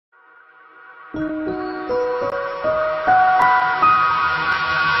Hello,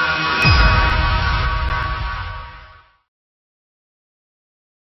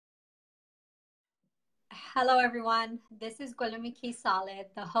 everyone. This is Gulmiki Saleh,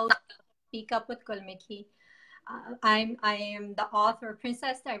 the host of Speak Up with Gulmiki. I am the author of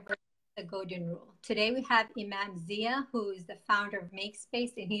Princess Diversity, the Golden Rule. Today we have Imam Zia, who is the founder of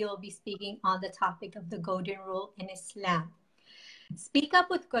MakeSpace, and he will be speaking on the topic of the Golden Rule in Islam. Speak Up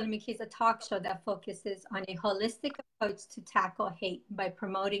with Gulmiki is a talk show that focuses on a holistic approach to tackle hate by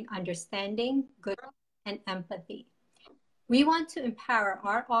promoting understanding, goodness, and empathy. We want to empower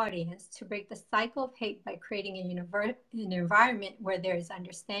our audience to break the cycle of hate by creating an environment where there is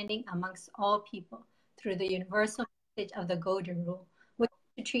understanding amongst all people through the universal message of the Golden Rule, which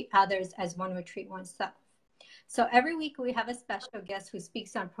is to treat others as one would treat oneself. So every week we have a special guest who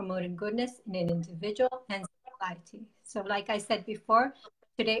speaks on promoting goodness in an individual and society. So like I said before,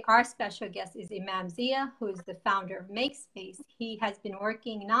 today our special guest is Imam Zia, who is the founder of MakeSpace. He has been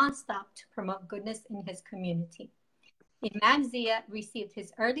working nonstop to promote goodness in his community. Imam Zia received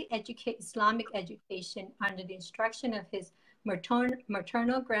his early Islamic education under the instruction of his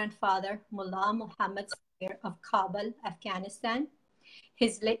maternal grandfather, Mula Mohammad Sabir of Kabul, Afghanistan.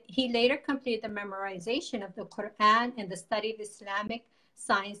 He later completed the memorization of the Qur'an and the study of Islamic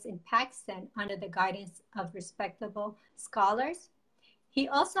science in Pakistan under the guidance of respectable scholars. He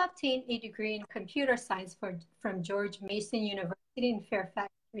also obtained a degree in computer science from George Mason University in Fairfax,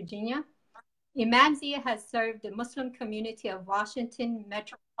 Virginia. Imam Zia has served the Muslim community of Washington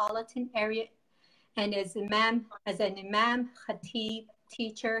Metropolitan area and as an imam, Khatib,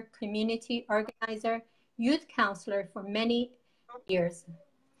 teacher, community organizer, youth counselor for many years.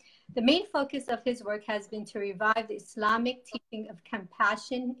 The main focus of his work has been to revive the Islamic teaching of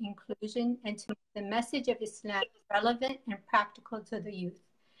compassion, inclusion, and to make the message of Islam relevant and practical to the youth,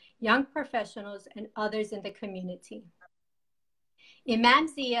 young professionals, and others in the community. Imam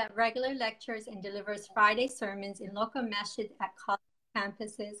Zia regularly lectures and delivers Friday sermons in local masjid at college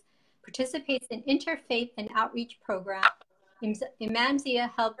campuses, participates in interfaith and outreach programs. Imam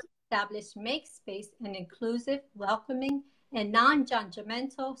Zia helped establish MakeSpace, an inclusive, welcoming, and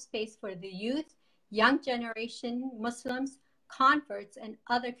non-judgemental space for the youth, young generation, Muslims, converts, and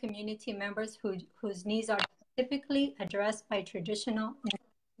other community members whose needs are typically addressed by traditional.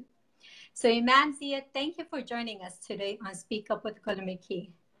 So Imam Zia, thank you for joining us today on Speak Up with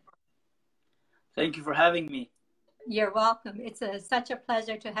Gulmiki. Thank you for having me. You're welcome. It's such a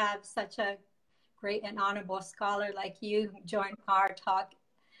pleasure to have such a great and honorable scholar like you join our talk.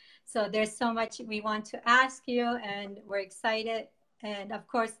 So there's so much we want to ask you, and we're excited. And of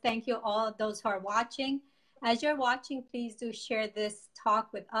course, thank you all those who are watching. As you're watching, please do share this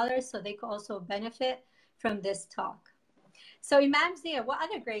talk with others so they can also benefit from this talk. So Imam Zia, what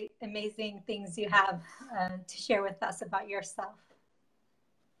other great, amazing things you have to share with us about yourself?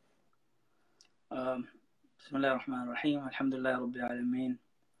 Bismillah ar-Rahman ar-Rahim. Alhamdulillah Rabbil Alameen.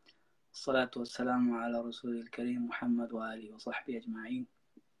 Salatu wassalamu ala Rasulil Kareem Muhammad wa alihi wa sahbihi ajma'in.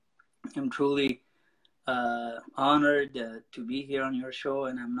 I'm truly honored to be here on your show,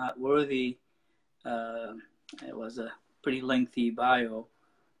 and I'm not worthy. It was a pretty lengthy bio,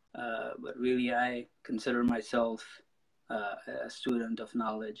 but really I consider myself a student of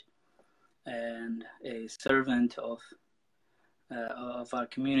knowledge and a servant of our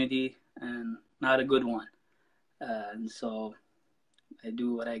community, and not a good one. And so I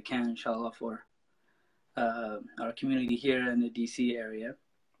do what I can, inshallah, for our community here in the DC area.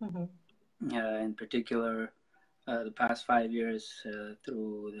 Mm-hmm. In particular, the past 5 years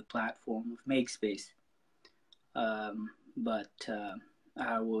through the platform of MakeSpace. But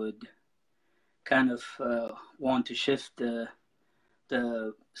I would kind of want to shift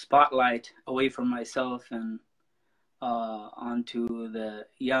the spotlight away from myself and onto the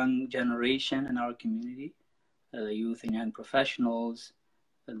young generation in our community, the youth and young professionals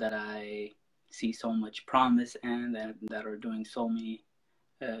that I see so much promise and that are doing so many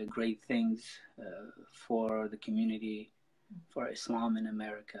great things for the community, for Islam in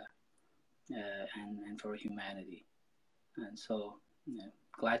America, and for humanity. And so,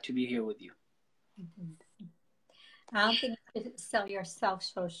 glad to be here with you. I don't think you should sell yourself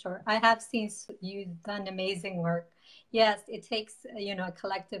so short. I have seen you've done amazing work. Yes, it takes a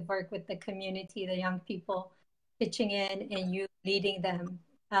collective work with the community, the young people pitching in, and you leading them.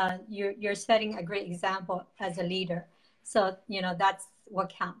 You're setting a great example as a leader. So that's what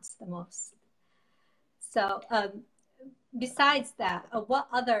counts the most. So besides that, what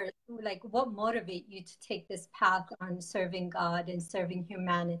motivate you to take this path on serving God and serving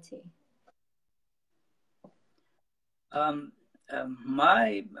humanity?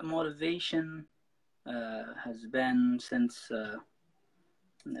 My motivation has been since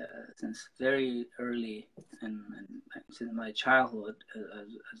very early, and since my childhood,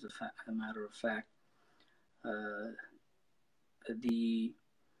 as a matter of fact, the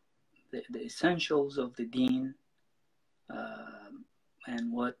essentials of the Deen,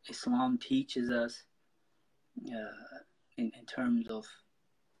 and what Islam teaches us in terms of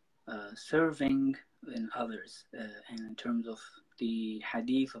serving in others, and in terms of the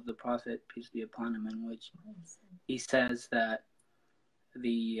hadith of the Prophet, peace be upon him, in which he says that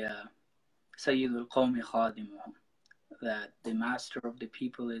the Sayyidul Qawmi Khadimuhum, that the master of the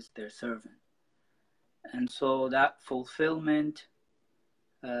people is their servant. And so that fulfillment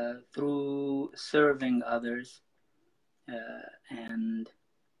through serving others and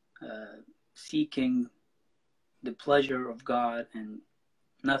seeking the pleasure of God and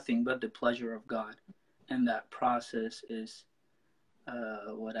nothing but the pleasure of God, and that process is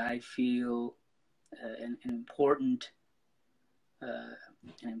what I feel an important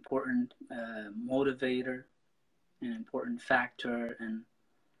motivator, an important factor, and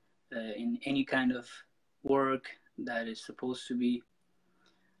in any kind of work that is supposed to be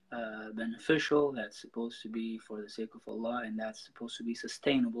beneficial, that's supposed to be for the sake of Allah, and that's supposed to be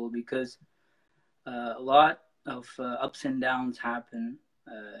sustainable, because a lot of ups and downs happen,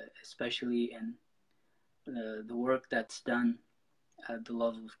 especially in the work that's done at the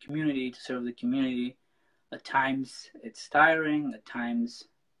level of community, to serve the community. At times it's tiring, at times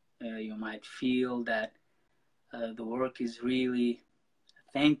you might feel that the work is really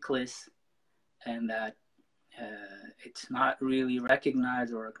thankless, and that it's not really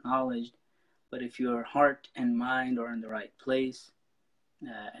recognized or acknowledged. But if your heart and mind are in the right place,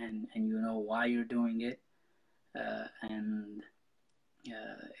 and you know why you're doing it, and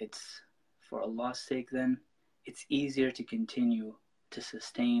it's for Allah's sake, then it's easier to continue to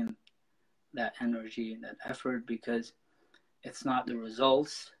sustain that energy and that effort, because it's not the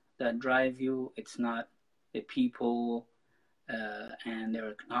results that drive you, it's not the people and their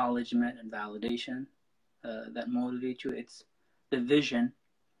acknowledgement and validation that motivate you. It's the vision,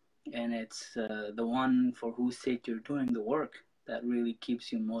 and it's the one for whose sake you're doing the work that really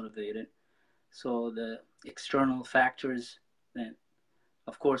keeps you motivated. So the external factors, then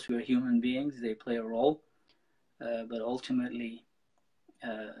of course we're human beings, they play a role, but ultimately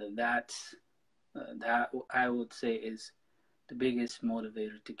that I would say is the biggest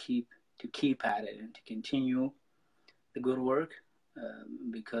motivator to keep at it and to continue the good work,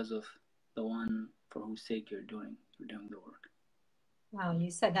 because of the one for whose sake you're doing the work. Wow,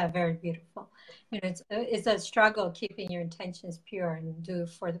 you said that very beautiful. You know, it's a struggle keeping your intentions pure and do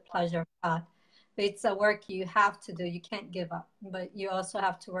for the pleasure of God. But it's a work you have to do. You can't give up. But you also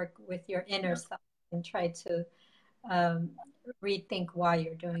have to work with your inner self and try to rethink why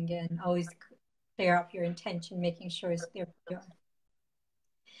you're doing it, and always clear up your intention, making sure they're pure.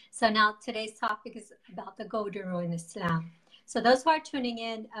 So now today's topic is about the golden rule in Islam. So those who are tuning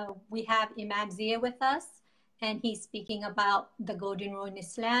in, we have Imam Zia with us, and he's speaking about the golden rule in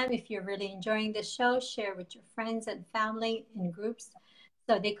Islam. If you're really enjoying the show, share with your friends and family in groups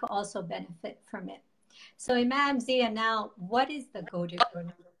so they could also benefit from it. So Imam Zia, now, what is the golden rule?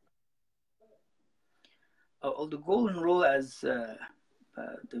 The golden rule, as the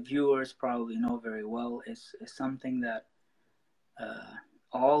viewers probably know very well, is something that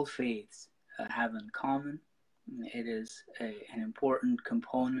all faiths have in common. It is an important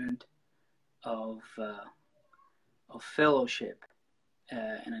component of fellowship,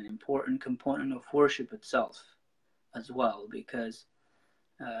 and an important component of worship itself as well, because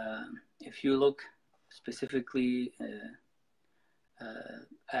if you look specifically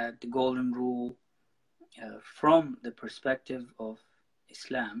at the golden rule from the perspective of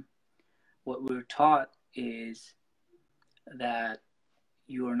Islam, what we're taught is that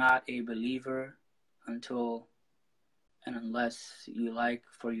you are not a believer until and unless you like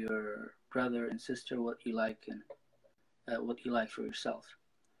for your brother and sister what you like, and what you like for yourself.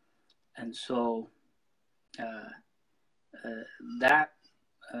 And so that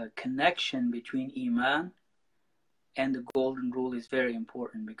connection between Iman and the golden rule is very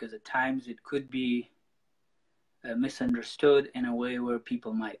important, because at times it could be misunderstood in a way where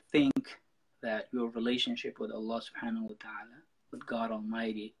people might think that your relationship with Allah subhanahu wa ta'ala, with God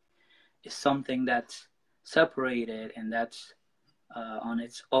Almighty, is something that's separated and that's on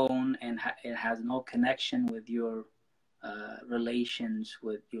its own, and it has no connection with your relations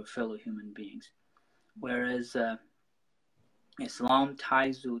with your fellow human beings. Whereas Islam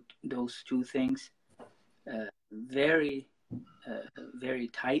ties those two things very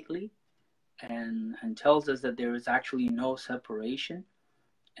tightly, and tells us that there is actually no separation,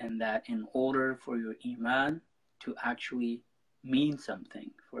 and that in order for your iman to actually mean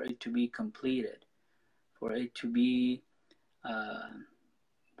something, for it to be completed, for it to be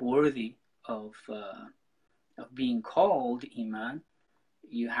worthy of being called iman,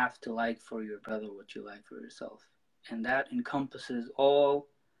 you have to like for your brother what you like for yourself. And that encompasses all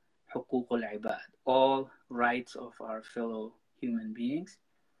حقوق العباد, all rights of our fellow human beings.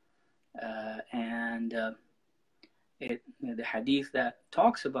 And the hadith that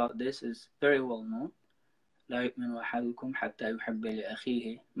talks about this is very well known. لا يؤمن أحدكم حتى يحب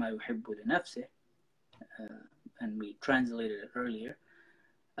لأخيه ما يحب لنفسه. And we translated it earlier.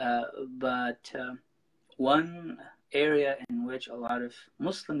 But one area in which a lot of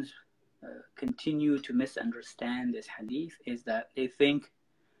Muslims continue to misunderstand this hadith is that they think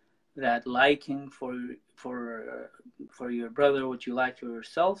that liking for your brother what you like for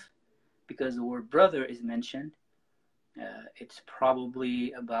yourself, because the word brother is mentioned, it's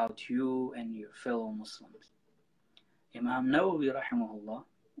probably about you and your fellow Muslims. Imam Nawawi rahimahullah,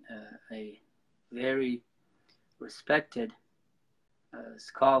 a very respected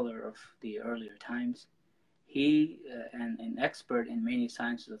scholar of the earlier times, he and an expert in many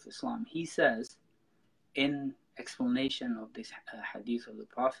sciences of Islam, he says in explanation of this hadith of the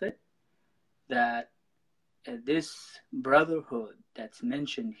Prophet that this brotherhood that's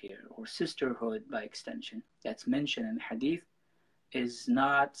mentioned here, or sisterhood by extension, that's mentioned in hadith, is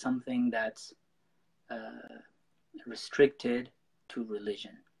not something that's restricted to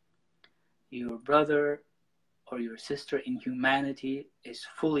religion. Your brother or your sister in humanity is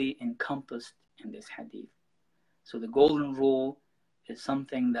fully encompassed in this hadith. So the golden rule is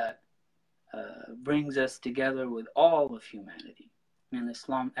something that brings us together with all of humanity. And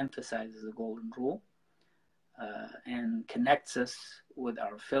Islam emphasizes the golden rule and connects us with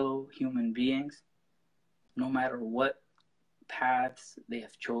our fellow human beings, no matter what paths they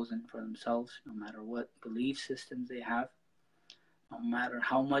have chosen for themselves, no matter what belief systems they have, no matter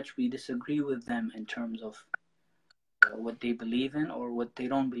how much we disagree with them in terms of what they believe in or what they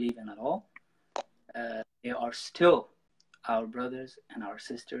don't believe in at all. They are still our brothers and our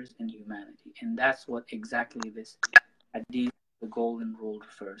sisters in humanity. And that's what exactly this hadith, the golden rule,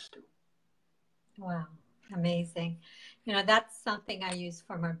 refers to. Wow, amazing. You know, that's something I use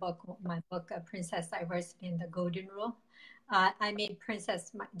for my book, Princess Diversity and the Golden Rule. I made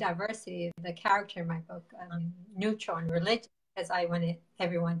Princess Diversity, the character in my book, neutral and religious, because I wanted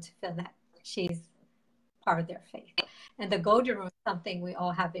everyone to feel that she's part of their faith. And the golden rule is something we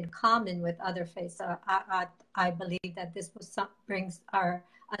all have in common with other faiths. So I believe that this brings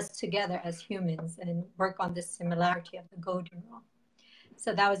us together as humans and work on the similarity of the golden rule.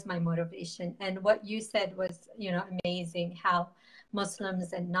 So that was my motivation. And what you said was, you know, amazing, how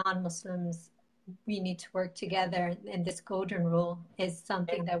Muslims and non-Muslims, we need to work together. And this golden rule is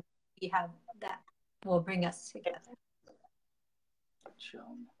something that we have that will bring us together. Sure.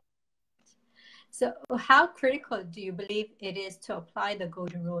 So how critical do you believe it is to apply the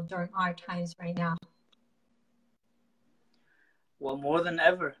golden rule during our times right now? Well, more than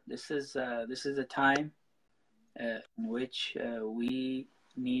ever, this is a time in which we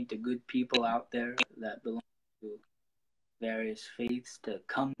need the good people out there that belong to various faiths to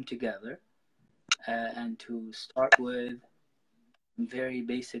come together and to start with very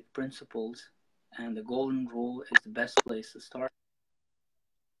basic principles. And the golden rule is the best place to start,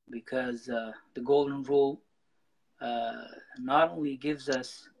 because the golden rule not only gives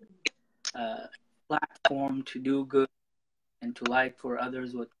us a platform to do good and to like for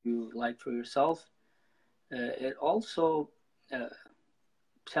others what you like for yourself, it also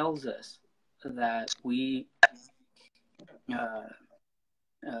tells us that we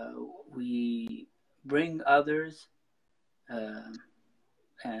bring others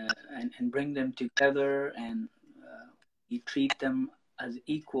and bring them together, and we treat them as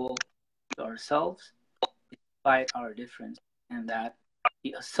equal to ourselves despite our difference. And that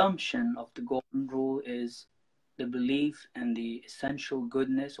the assumption of the golden rule is the belief in the essential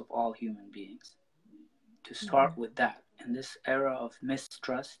goodness of all human beings. To start with that, in this era of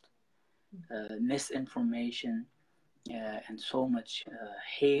mistrust, misinformation, and so much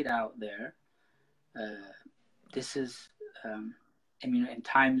hate out there, this is, in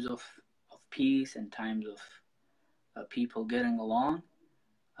times of peace and times of people getting along,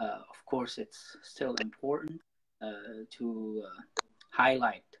 of course, it's still important to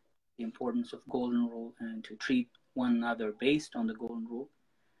highlight the importance of golden rule and to treat one another based on the golden rule.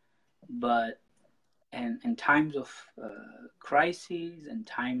 But in times of crises, and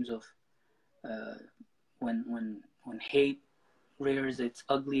times of when hate rears its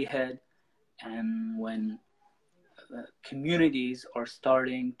ugly head, And when communities are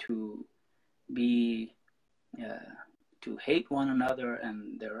starting to be to hate one another,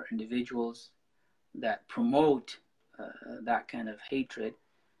 and there are individuals that promote that kind of hatred,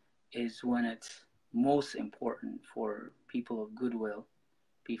 is when it's most important for people of goodwill,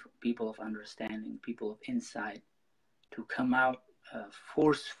 people of understanding, people of insight to come out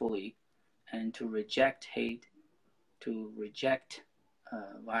forcefully and to reject hate, to reject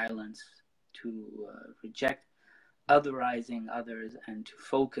violence, to reject otherizing others, and to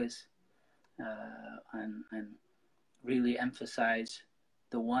focus and really emphasize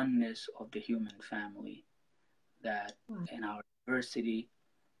the oneness of the human family. That in our diversity,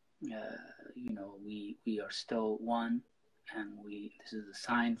 we are still one, and this is a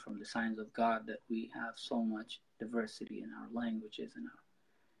sign from the signs of God that we have so much diversity in our languages and our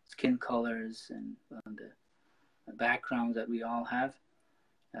skin colors and the backgrounds that we all have.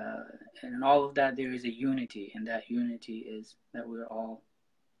 And in all of that, there is a unity, and that unity is that we're all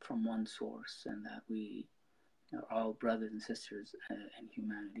from one source, and that we are all brothers and sisters in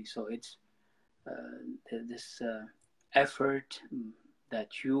humanity. So it's this effort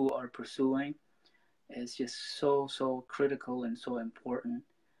that you are pursuing is just so critical and so important,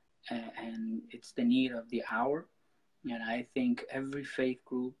 and it's the need of the hour. And I think every faith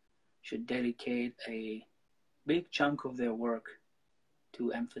group should dedicate a big chunk of their work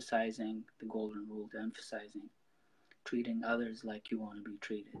to emphasizing the golden rule, to emphasizing treating others like you want to be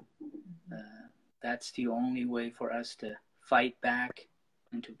treated. That's the only way for us to fight back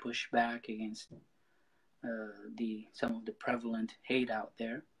and to push back against some of the prevalent hate out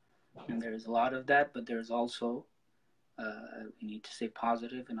there. And there's a lot of that, but there's also, we need to stay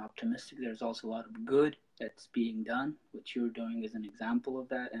positive and optimistic. There's also a lot of good that's being done. What you're doing is an example of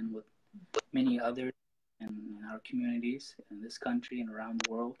that, and what many others in our communities in this country and around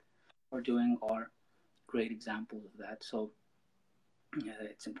the world are doing are great examples of that. So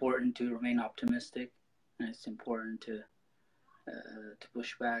it's important to remain optimistic, and it's important to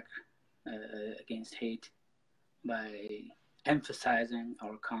push back against hate by emphasizing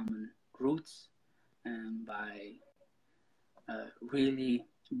our common roots, and by really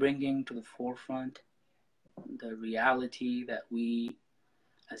bringing to the forefront the reality that we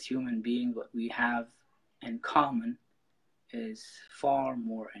as human beings, what we have in common is far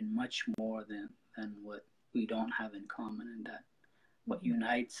more and much more than what we don't have in common, and that what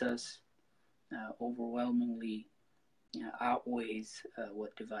unites us overwhelmingly outweighs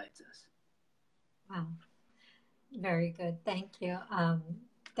what divides us. Wow. Very good. Thank you.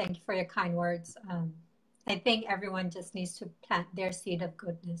 Thank you for your kind words. I think everyone just needs to plant their seed of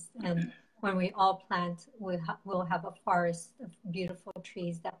goodness. And when we all plant, we'll have a forest of beautiful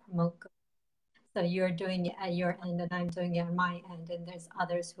trees that promote good. So you're doing it at your end, and I'm doing it on my end, and there's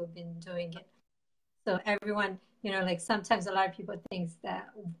others who've been doing it. So everyone, like sometimes a lot of people think that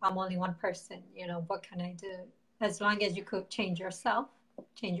I'm only one person, what can I do? As long as you could change yourself,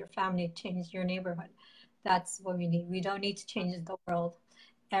 change your family, change your neighborhood. That's what we need. We don't need to change the world.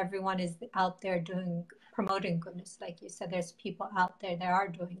 Everyone is out there promoting goodness. Like you said, there's people out there that are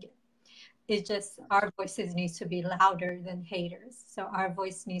doing it. It's just our voices need to be louder than haters. So our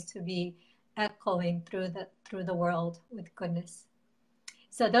voice needs to be echoing through the world with goodness.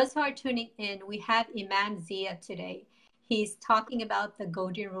 So those who are tuning in, we have Imam Zia today. He's talking about the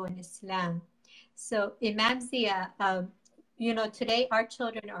golden rule in Islam. So Imam Zia, today our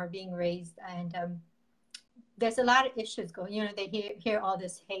children are being raised, and there's a lot of issues going. They hear all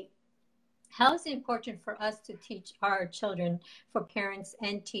this hate. How is it important for us to teach our children, for parents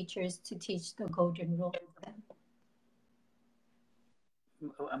and teachers to teach the golden rule to them?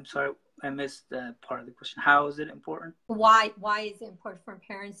 I'm sorry, I missed part of the question. How is it important? Why is it important for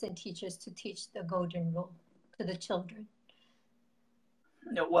parents and teachers to teach the golden rule to the children?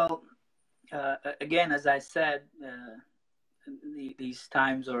 Well, again, as I said, these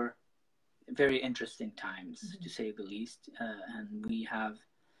times are very interesting times, to say the least, and we have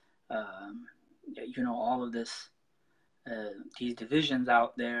all of these divisions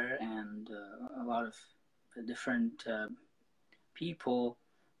out there, and a lot of different people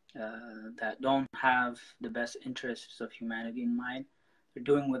that don't have the best interests of humanity in mind. They're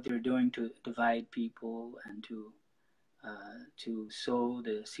doing what they're doing to divide people and to sow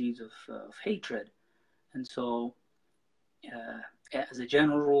the seeds of hatred. And so as a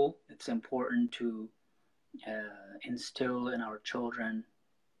general rule, it's important to instill in our children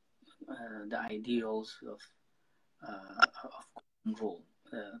the ideals of golden rule.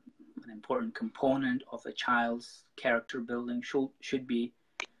 An important component of a child's character building should be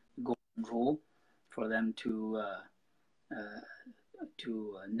golden rule, for them to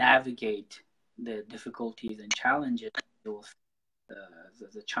navigate the difficulties and challenges you will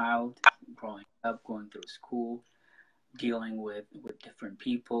as a child, growing up, going through school, dealing with different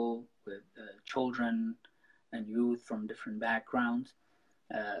people, with children and youth from different backgrounds.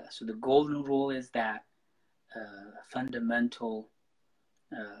 So the golden rule is that fundamental,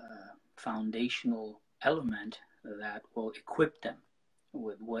 foundational element that will equip them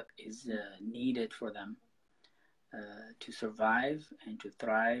with what is needed for them to survive and to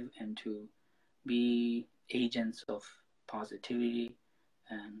thrive and to be agents of positivity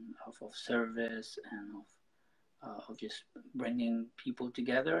and of service and of just bringing people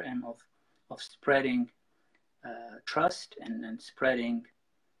together and of spreading trust and spreading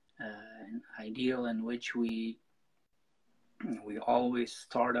an ideal in which we always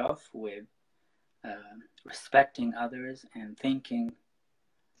start off with respecting others and thinking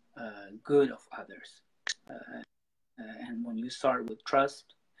good of others. And when you start with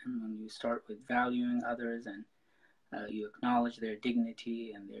trust and when you start with valuing others and you acknowledge their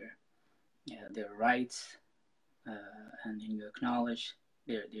dignity and their rights, and then you acknowledge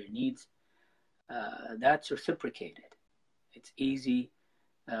their needs, that's reciprocated. It's easy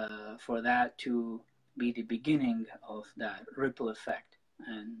for that to be the beginning of that ripple effect,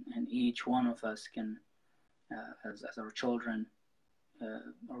 and each one of us can, as our children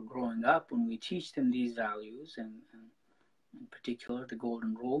are growing up, when we teach them these values, and in particular the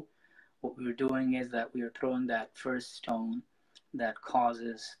golden rule, what we're doing is that we are throwing that first stone that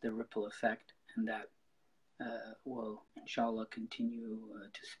causes the ripple effect, and that will, inshallah, continue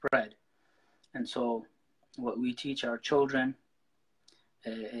to spread. And so what we teach our children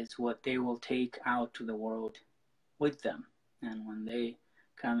is what they will take out to the world with them. And when they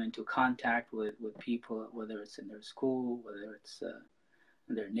come into contact with people, whether it's in their school, whether it's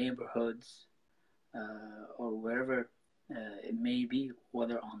in their neighborhoods, or wherever it may be,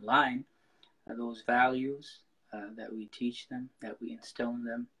 whether online, those values that we teach them, that we instill in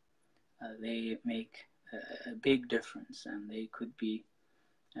them, they make a big difference. And they could be,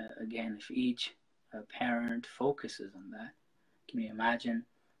 again, if each parent focuses on that, can you imagine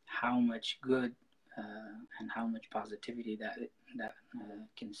how much good and how much positivity that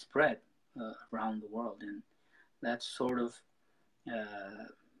can spread around the world? And that's sort of, it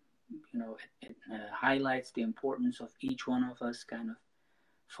highlights the importance of each one of us kind of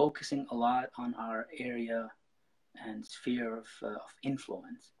focusing a lot on our area and sphere of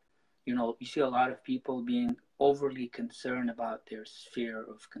influence. You see a lot of people being overly concerned about their sphere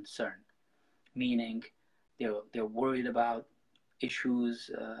of concern, meaning they're worried about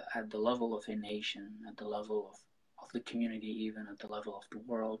issues at the level of a nation, at the level of the community, even at the level of the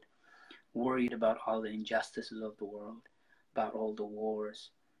world, worried about all the injustices of the world, about all the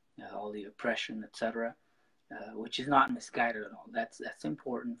wars, all the oppression, etc., which is not misguided at all. That's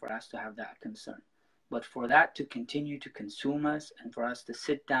important for us to have that concern. But for that to continue to consume us, and for us to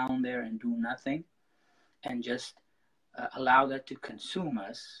sit down there and do nothing, and just allow that to consume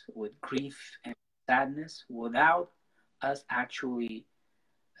us with grief and sadness, without us actually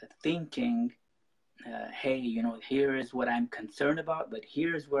thinking, hey, here is what I'm concerned about, but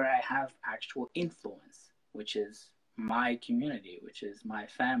here's where I have actual influence, which is my community, which is my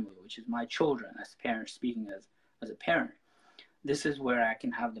family, which is my children, as parents, speaking as a parent. This is where I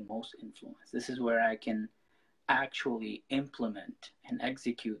can have the most influence. This is where I can actually implement and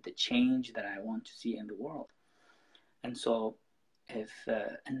execute the change that I want to see in the world. And so if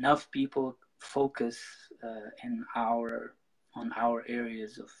enough people focus on our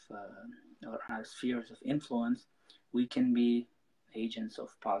areas of or our spheres of influence, we can be agents of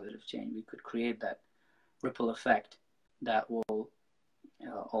positive change. We could create that ripple effect that will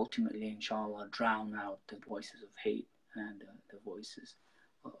ultimately, inshallah, drown out the voices of hate and the voices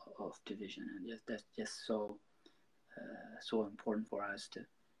of division. And that's just so important for us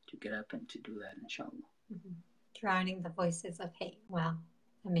to get up and to do that, inshallah. Mm-hmm. Drowning the voices of hate. Wow,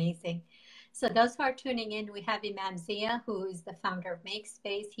 amazing. So those who are tuning in, we have Imam Zia, who is the founder of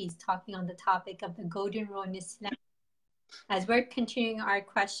MakeSpace. He's talking on the topic of the golden rule in Islam. As we're continuing our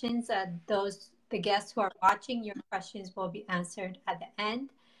questions, the guests who are watching, your questions will be answered at the end.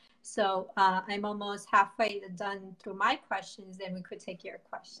 So I'm almost halfway done through my questions, then we could take your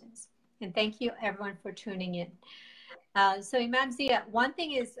questions. And thank you everyone for tuning in. So Imam Zia, one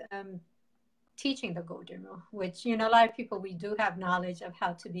thing is teaching the golden rule, which, a lot of people, we do have knowledge of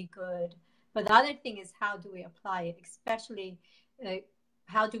how to be good. But the other thing is, how do we apply it? Especially,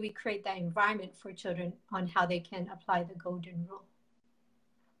 how do we create that environment for children on how they can apply the golden rule?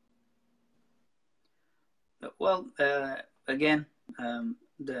 Well, again,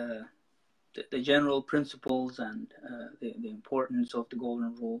 the general principles and the importance of the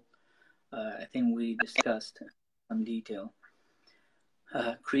golden rule I think we discussed some detail.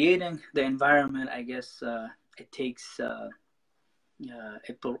 Creating the environment, I guess it takes,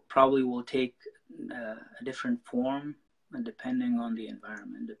 it probably will take a different form depending on the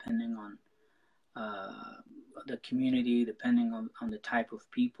environment, depending on the community, depending on the type of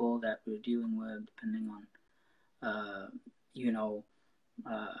people that we're dealing with, depending on, you know,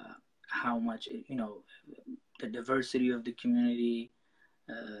 how much, you know, the diversity of the community,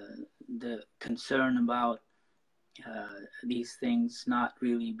 the concern about these things not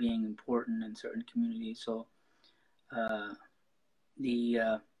really being important in certain communities. So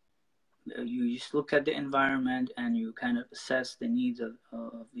you just look at the environment and you kind of assess the needs of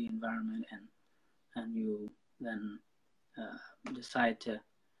the environment, and you then decide to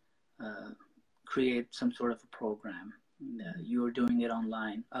create some sort of a program. You're doing it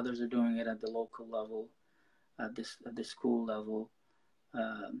online, others are doing it at the local level, at the school level.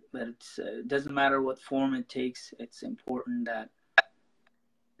 But it doesn't matter what form it takes. It's important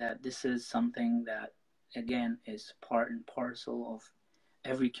that this is something that, again, is part and parcel of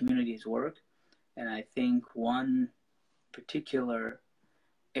every community's work. And I think one particular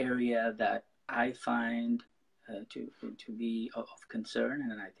area that I find to be of concern,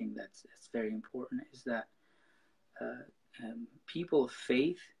 and I think that's very important, is that people of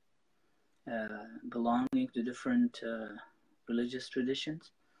faith belonging to different religious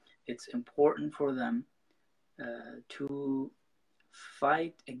traditions, it's important for them to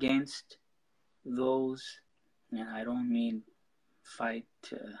fight against those, and I don't mean fight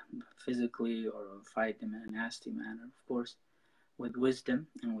physically or fight them in a nasty manner, of course, with wisdom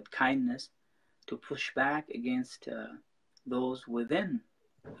and with kindness, to push back against those within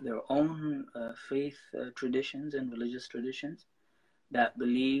their own faith traditions and religious traditions that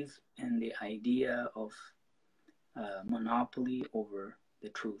believe in the idea of monopoly over the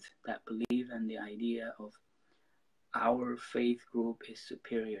truth, that believe in the idea of our faith group is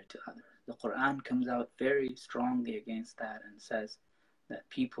superior to others. The Qur'an comes out very strongly against that and says that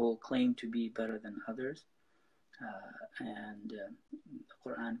people claim to be better than others. And the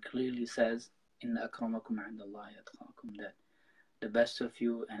Qur'an clearly says, Inna akramakum indallahi atqakum, that the best of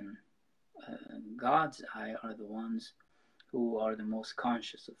you in God's eye are the ones who are the most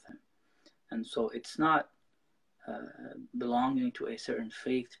conscious of Him. And so it's not belonging to a certain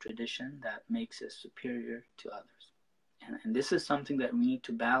faith tradition that makes us superior to others. And this is something that we need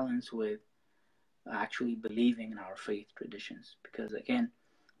to balance with actually believing in our faith traditions. Because again,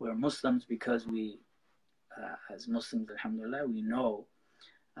 we're Muslims because we, as Muslims, alhamdulillah, we know,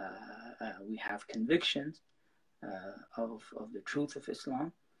 we have convictions of the truth of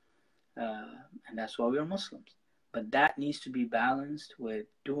Islam, and that's why we're Muslims. But that needs to be balanced with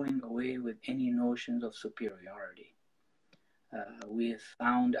doing away with any notions of superiority. We have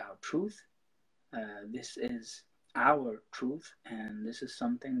found our truth. This is our truth, and this is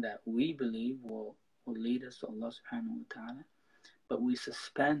something that we believe will lead us to Allah subhanahu wa ta'ala. But we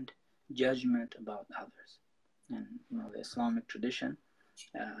suspend judgment about others. And the Islamic tradition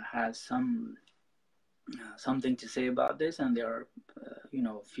has something to say about this, and there are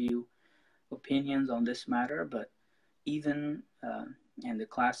a few opinions on this matter. But even in the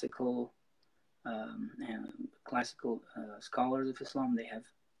classical scholars of Islam, they have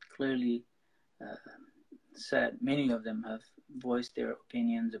clearly said, many of them have voiced their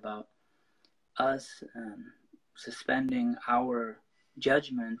opinions about us suspending our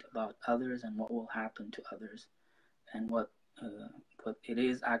judgment about others and what will happen to others, and what it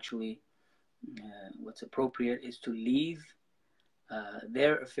is actually, what's appropriate is to leave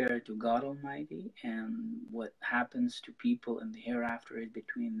their affair to God Almighty, and what happens to people in the hereafter is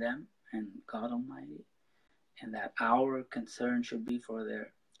between them and God Almighty, and that our concern should be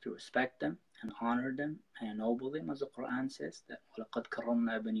to respect them and honor them and ennoble them, as the Qur'an says, that وَلَقَدْ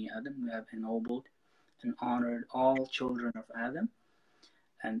كَرَّمْنَا بَنِي آدَمَ, we have ennobled and honored all children of Adam.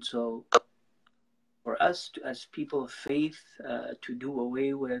 And so for us as people of faith to do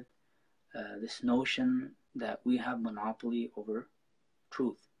away with this notion that we have monopoly over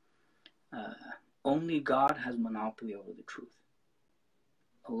truth. Only God has monopoly over the truth.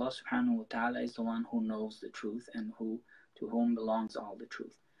 Allah subhanahu wa ta'ala is the one who knows the truth and to whom belongs all the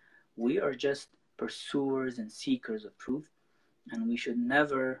truth. We are just pursuers and seekers of truth, and we should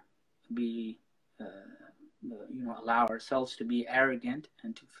never be allow ourselves to be arrogant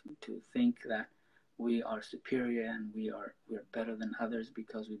and to think that we are superior and we're better than others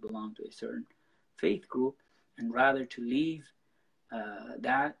because we belong to a certain faith group, and rather to leave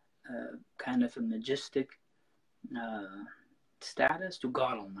that kind of a majestic status to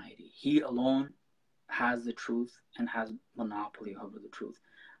God Almighty. He alone has the truth and has monopoly over the truth.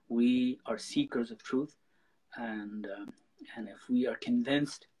 we are seekers of truth, and if we are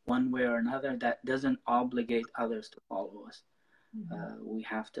convinced one way or another, that doesn't obligate others to follow us. We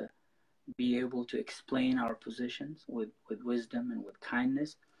have to be able to explain our positions with wisdom and with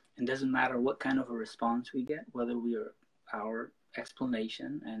kindness. It doesn't matter what kind of a response we get, whether our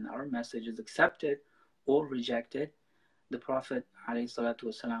explanation and our message is accepted or rejected. The Prophet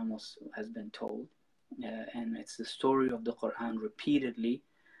ﷺ has been told, and it's the story of the Qur'an repeatedly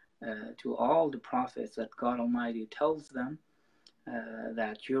to all the prophets, that God Almighty tells them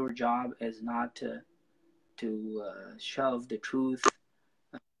that your job is not to shove the truth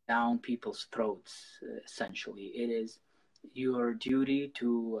down people's throats. Essentially, it is your duty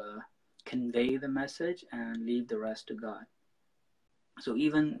to convey the message and leave the rest to God. So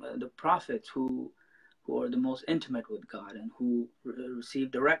even the prophets who are the most intimate with God and who receive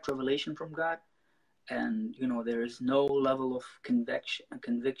direct revelation from God, and there is no level of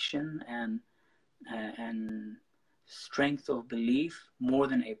conviction and strength of belief more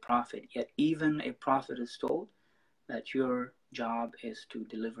than a prophet. Yet even a prophet is told that your job is to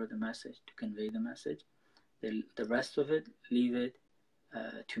deliver the message, to convey the message. The rest of it, leave it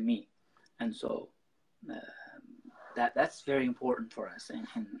to me. And so that's very important for us in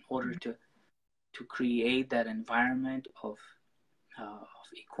order to create that environment of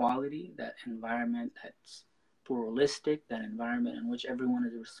equality, that environment that's pluralistic, that environment in which everyone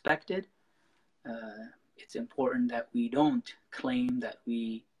is respected. It's important that we don't claim that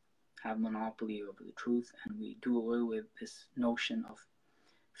we have monopoly over the truth, and we do away with this notion of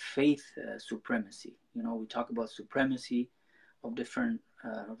faith supremacy. We talk about supremacy of different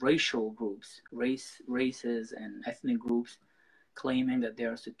racial groups, races and ethnic groups, claiming that they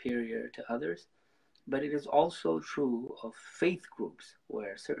are superior to others. But it is also true of faith groups,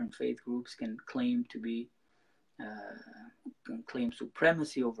 where certain faith groups can claim to be claim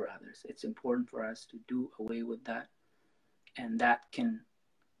supremacy over others. It's important for us to do away with that, and that can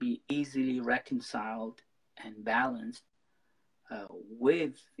be easily reconciled and balanced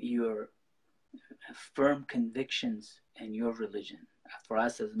with your firm convictions in your religion. For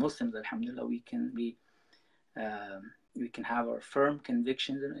us as Muslims, alhamdulillah, we can have our firm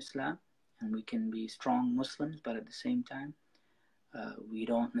convictions in Islam, and we can be strong Muslims, but at the same time, we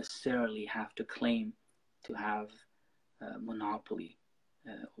don't necessarily have to claim to have monopoly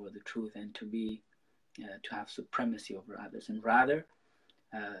over the truth and to have supremacy over others, and rather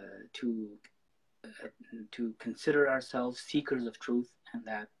to consider ourselves seekers of truth, and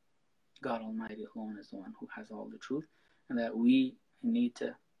that God Almighty alone is the one who has all the truth, and that we need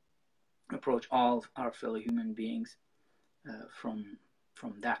to approach all of our fellow human beings from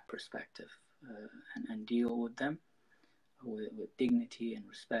that perspective, and deal with them with dignity and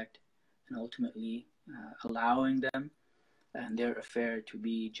respect, and ultimately allowing them and their affair to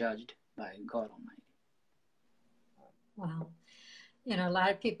be judged by God Almighty. Wow. A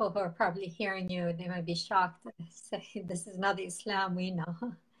lot of people who are probably hearing you, they might be shocked to say this is not the Islam we know,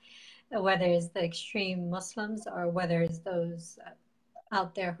 whether it's the extreme Muslims or whether it's those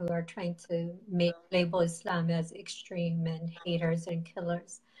out there who are trying to label Islam as extreme and haters and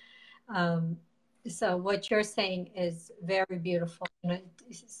killers. So what you're saying is very beautiful. It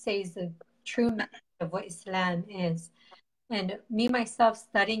says the true message of what Islam is. And me, myself,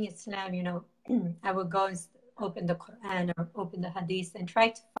 studying Islam, I would go and open the Qur'an or open the Hadith and try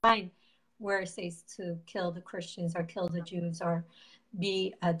to find where it says to kill the Christians or kill the Jews or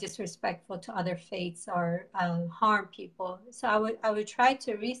be disrespectful to other faiths or harm people. So I would try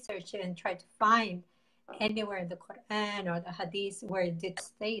to research it and try to find anywhere in the Qur'an or the Hadith where it did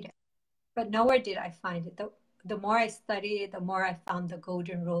state it. But nowhere did I find it. The more I studied it, the more I found the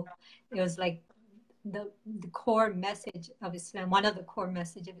golden rule. It was like the core message of Islam. One of the core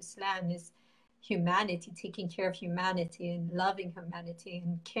messages of Islam is humanity, taking care of humanity and loving humanity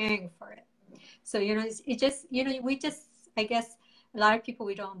and caring for it. So, it just, we just, I guess, a lot of people,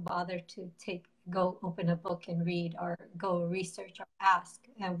 we don't bother to go open a book and read or go research or ask.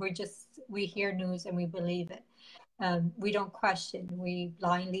 And we hear news and we believe it. We don't question. We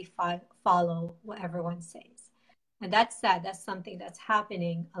blindly follow what everyone says. And that's sad. That's something that's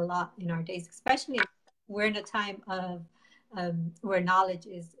happening a lot in our days, especially we're in a time of where knowledge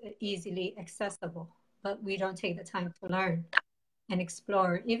is easily accessible, but we don't take the time to learn and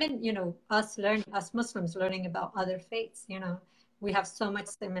explore. Even, us Muslims learning about other faiths, we have so much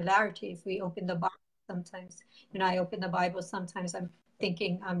similarity. If we open the Bible sometimes, I open the Bible, sometimes I'm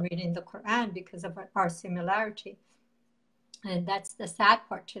thinking I'm reading the Quran because of our similarity. And that's the sad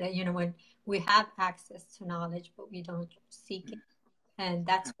part today, when we have access to knowledge, but we don't seek it. And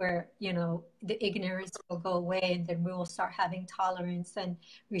that's where, you know, the ignorance will go away, and then we will start having tolerance and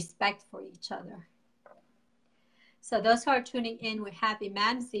respect for each other. So those who are tuning in, we have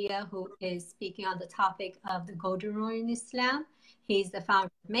Imam Zia, who is speaking on the topic of the golden rule in Islam. He's the founder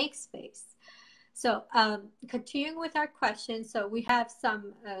of MakeSpace. So continuing with our questions, so we have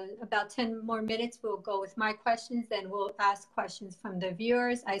some, about 10 more minutes, we'll go with my questions, then we'll ask questions from the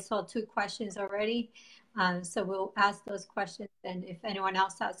viewers. I saw 2 questions already, so we'll ask those questions, and if anyone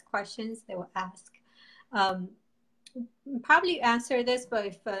else has questions, they will ask. Probably answer this, but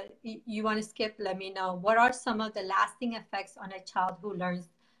if you want to skip, let me know. What are some of the lasting effects on a child who learns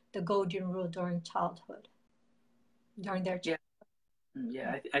the golden rule during childhood, during their childhood?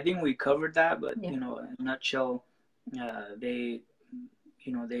 Yeah, I think we covered that, but you know, in a nutshell, they,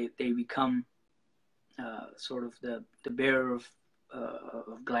 you know, they become sort of the bearer of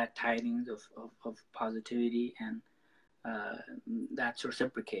glad tidings of positivity, and that's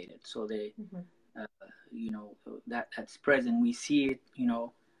reciprocated. So they, you know, that's present. We see it, you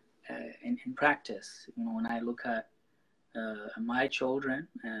know, in practice. You know, when I look at my children,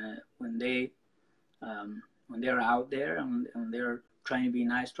 when they're out there and they're trying to be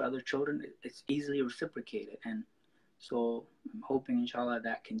nice to other children, it's easily reciprocated. And so I'm hoping, inshallah,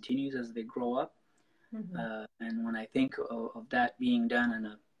 that continues as they grow up. And when I think of that being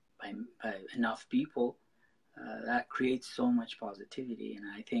done by enough people, that creates so much positivity. And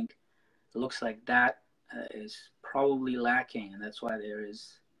I think it looks like that is probably lacking, and that's why there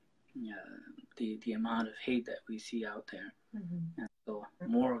is the amount of hate that we see out there. And so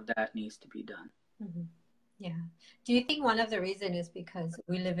more of that needs to be done. Yeah. Do you think one of the reasons is because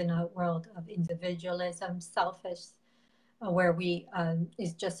we live in a world of individualism, selfish, where we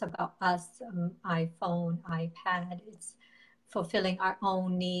it's just about us, iPhone, iPad, it's fulfilling our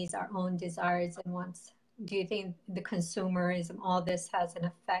own needs, our own desires and wants? Do you think the consumerism, all this has an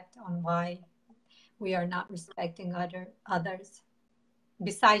effect on why we are not respecting others,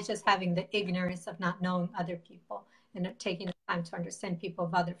 besides just having the ignorance of not knowing other people and not taking the time to understand people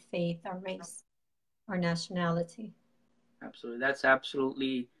of other faith or race or nationality? Absolutely. That's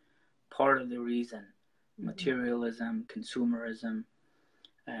absolutely part of the reason. Materialism, consumerism,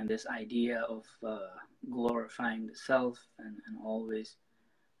 and this idea of glorifying the self and always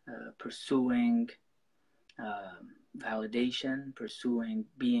pursuing validation, pursuing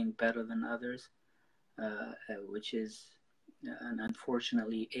being better than others, which is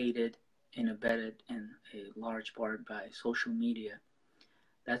unfortunately aided and abetted in a large part by social media.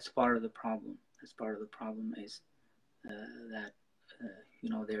 That's part of the problem. That's part of the problem is that you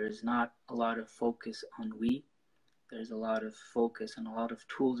know, there is not a lot of focus on we. There's a lot of focus and a lot of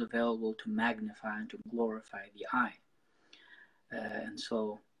tools available to magnify and to glorify the I. And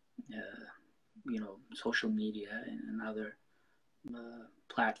so, you know, social media and other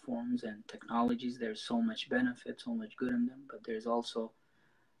platforms and technologies, there's so much benefit, so much good in them, but there's also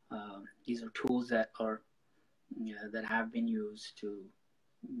these are tools that are that have been used to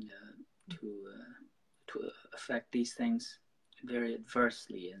affect these things very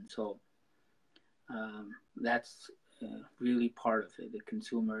adversely. And so that's really part of it, the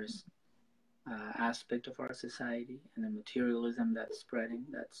consumerist aspect of our society, and the materialism that's spreading.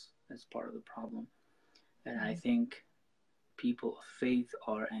 That's part of the problem. And I think people of faith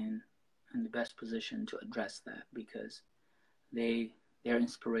are in the best position to address that, because their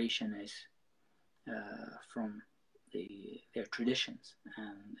inspiration is from their traditions,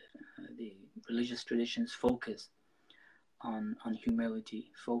 and the religious traditions focus on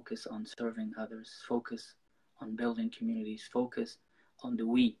humility, focus on serving others, focus on building communities, focus on the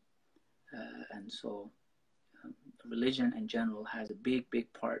we. And so religion in general has a big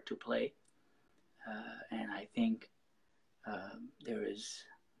part to play. And I think there is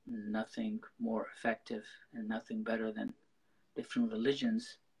nothing more effective and nothing better than different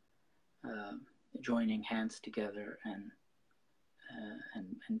religions joining hands together and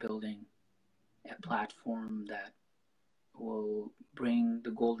building a platform that will bring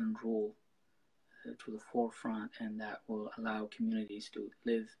the golden rule to the forefront, and that will allow communities to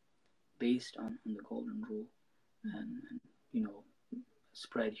live based on the golden rule, and you know,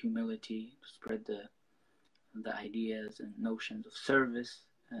 spread humility, spread the ideas and notions of service,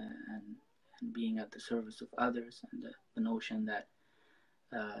 and being at the service of others, and the notion that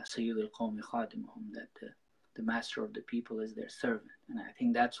Sayyid al-Qawmi Khadimuhum, that the master of the people is their servant. And I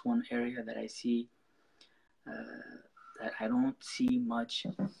think that's one area that I see that I don't see much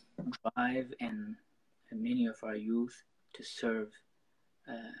drive in many of our youth to serve,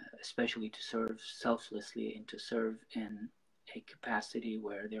 especially to serve selflessly and to serve in a capacity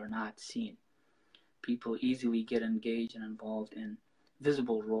where they're not seen. People easily get engaged and involved in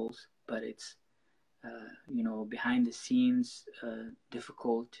visible roles, but it's behind the scenes,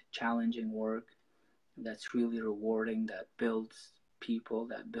 difficult, challenging work that's really rewarding, that builds people,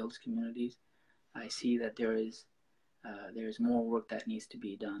 that builds communities. I see that there is more work that needs to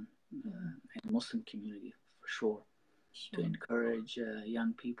be done in the Muslim community for sure, to encourage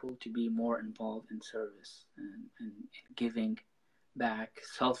young people to be more involved in service and giving back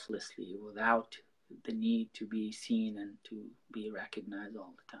selflessly without the need to be seen and to be recognized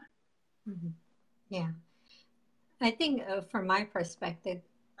all the time. Mm-hmm. Yeah, I think from my perspective,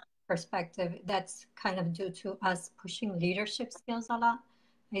 that's kind of due to us pushing leadership skills a lot.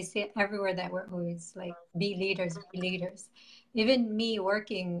 I see it everywhere that we're always like, be leaders, be leaders. Even me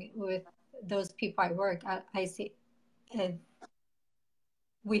working with those people I work, I see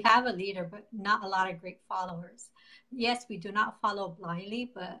we have a leader, but not a lot of great followers. Yes, we do not follow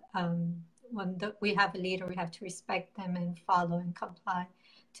blindly, but when we have a leader, we have to respect them and follow and comply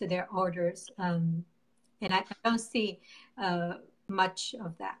to their orders. And I don't see much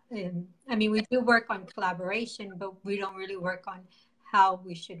of that. I mean, we do work on collaboration, but we don't really work on how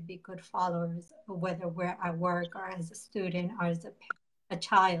we should be good followers, whether we're at work or as a student or as a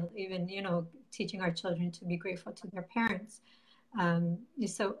child, even, teaching our children to be grateful to their parents.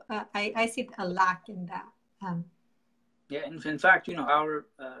 So I see a lack in that. Yeah, in fact, our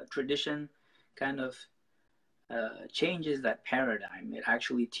tradition kind of changes that paradigm. It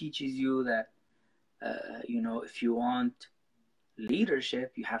actually teaches you that, if you want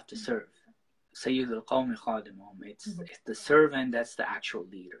leadership, you have to serve. Sayyid al-Qawmi khadimahum. It's the servant that's the actual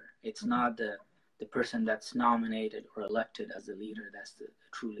leader. It's not the person that's nominated or elected as a leader. That's the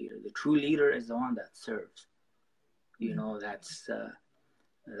true leader. The true leader is the one that serves. That's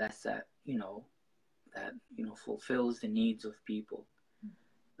that fulfills the needs of people,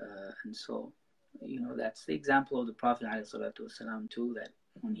 and so that's the example of the Prophet ﷺ too, that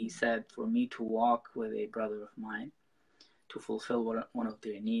when he said, for me to walk with a brother of mine to fulfill one of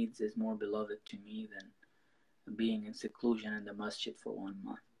their needs is more beloved to me than being in seclusion in the masjid for 1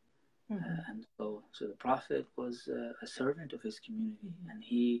 month. And so the Prophet was a servant of his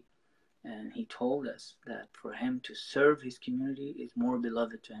community, and he told us that for him to serve his community is more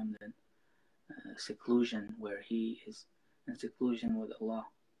beloved to him than seclusion, where he is in seclusion with Allah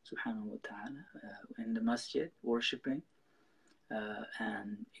subhanahu wa ta'ala, in the masjid, worshipping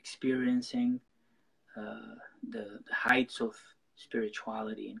and experiencing the heights of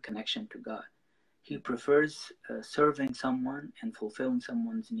spirituality and connection to God. He prefers serving someone and fulfilling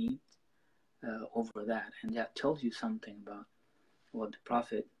someone's needs over that, and that tells you something about what the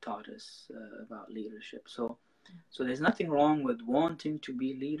Prophet taught us about leadership. So there's nothing wrong with wanting to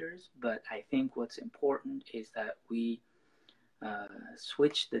be leaders, but I think what's important is that we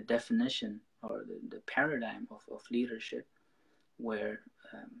switch the definition or the paradigm of leadership, where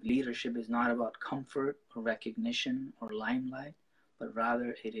leadership is not about comfort or recognition or limelight, but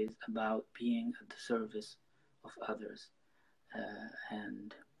rather it is about being at the service of others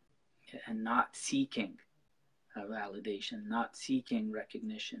and not seeking validation, not seeking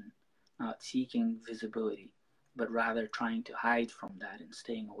recognition, not seeking visibility, but rather trying to hide from that and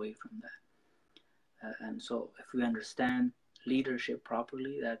staying away from that. And so if we understand leadership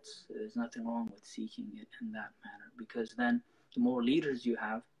properly, there's nothing wrong with seeking it in that manner, because then the more leaders you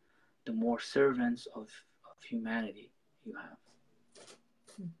have, the more servants of humanity you have.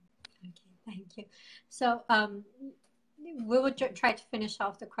 Okay, thank you. So we will try to finish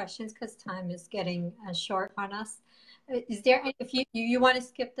off the questions because time is getting short on us. Is there any, if you want to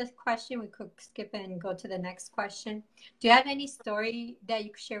skip this question, we could skip it and go to the next question. Do you have any story that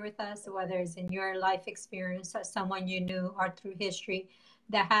you could share with us, whether it's in your life experience or someone you knew or through history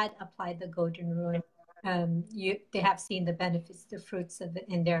that had applied the golden rule? They have seen the benefits, the fruits of it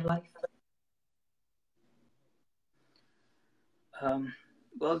in their life.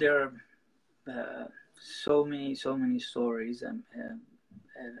 Well, there are so many stories, and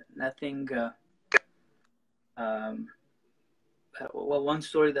nothing. Well, one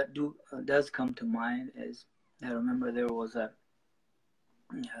story that does come to mind is, I remember there was an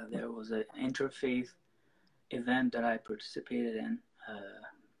interfaith event that I participated in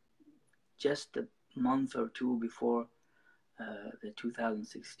just a month or two before the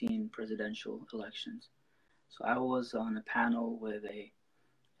 2016 presidential elections. So I was on a panel with a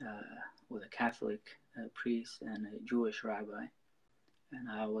Catholic priest and a Jewish rabbi, and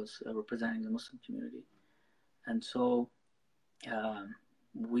I was representing the Muslim community. And so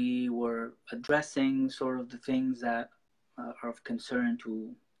we were addressing sort of the things that are of concern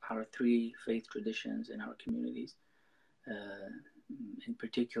to our three faith traditions in our communities. In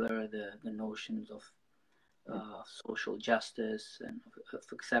particular, the notions of social justice and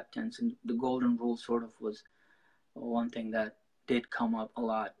of acceptance. And the golden rule sort of was one thing that did come up a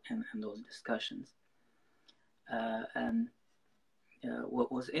lot in those discussions. And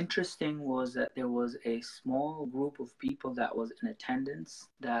what was interesting was that there was a small group of people that was in attendance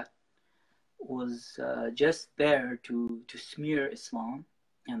that was just there to smear Islam,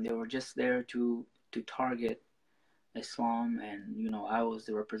 and they were just there to target Islam. And I was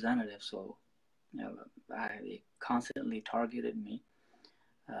the representative, so they constantly targeted me,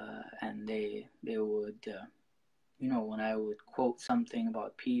 and they would when I would quote something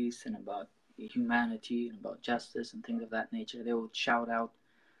about peace and about humanity and about justice and things of that nature, they would shout out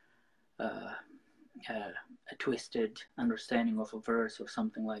a twisted understanding of a verse or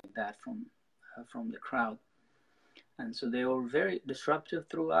something like that from the crowd. And so they were very disruptive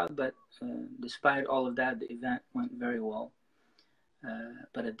throughout, but despite all of that, the event went very well.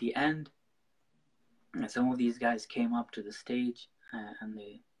 But at the end, some of these guys came up to the stage, and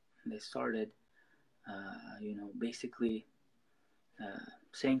they started basically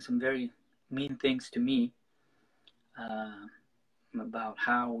saying some very mean things to me, about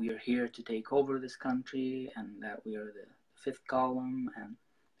how we are here to take over this country, and that we are the fifth column, and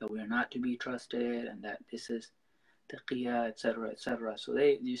that we are not to be trusted, and that this is taqiyya, etc., etc. So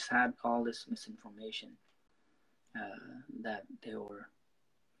they just had all this misinformation, that they were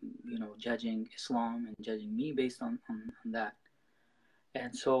judging Islam and judging me based on that.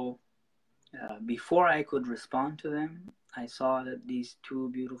 And so before I could respond to them, I saw that these two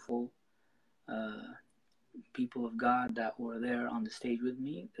beautiful people of God that were there on the stage with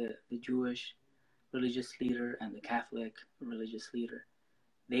me, the Jewish religious leader and the Catholic religious leader,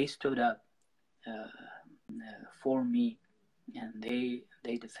 they stood up for me, and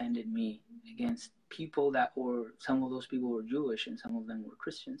they defended me against people that were, some of those people were Jewish and some of them were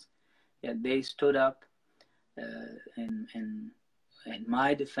Christians. Yet they stood up in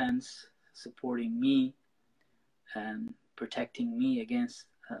my defense, supporting me and protecting me against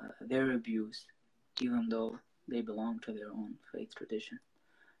their abuse, even though they belong to their own faith tradition.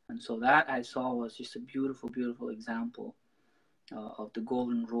 And so that I saw was just a beautiful, beautiful example of the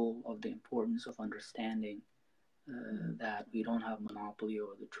golden rule, of the importance of understanding that we don't have monopoly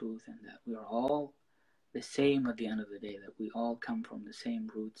over the truth, and that we are all the same at the end of the day, that we all come from the same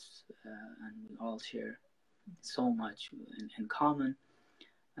roots, and we all share so much in common.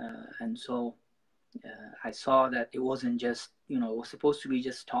 And so I saw that it wasn't just, it was supposed to be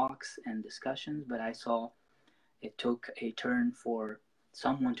just talks and discussions, but I saw it took a turn for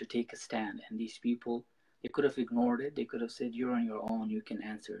someone to take a stand. And these people, they could have ignored it. They could have said, you're on your own, you can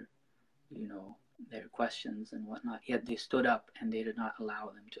answer, their questions and whatnot. Yet they stood up and they did not allow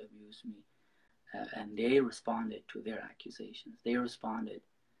them to abuse me. And they responded to their accusations. They responded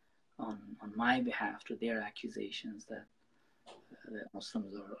on my behalf to their accusations that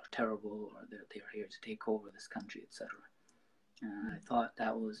Muslims are terrible, or that they are here to take over this country, etc. And I thought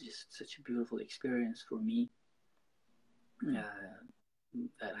that was just such a beautiful experience for me, that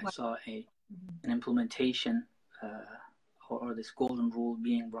I saw an implementation or this golden rule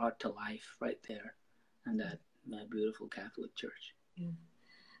being brought to life right there in that beautiful Catholic church. Yeah.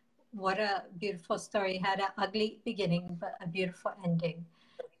 What a beautiful story. It had an ugly beginning, but a beautiful ending.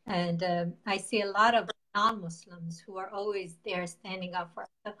 And I see a lot of non-Muslims who are always there standing up for us.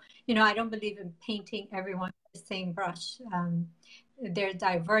 So, I don't believe in painting everyone with the same brush. There are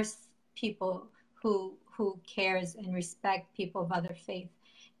diverse people who cares and respect people of other faith,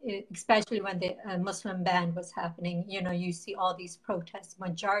 especially when the Muslim ban was happening. You see all these protests.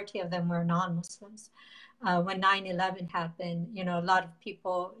 Majority of them were non-Muslims. When 9/11 happened, a lot of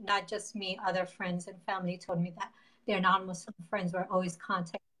people, not just me, other friends and family told me that their non-Muslim friends were always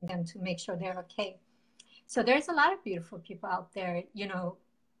contacting them to make sure they're okay. So there's a lot of beautiful people out there.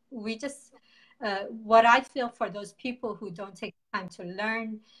 We just, what I feel for those people who don't take time to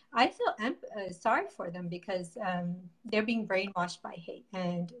learn, I feel sorry for them, because they're being brainwashed by hate,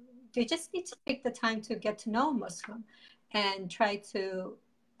 and they just need to take the time to get to know a Muslim and try to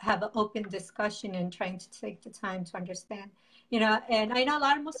have an open discussion and trying to take the time to understand. And I know a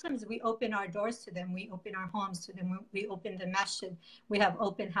lot of Muslims, we open our doors to them, we open our homes to them, we open the masjid, we have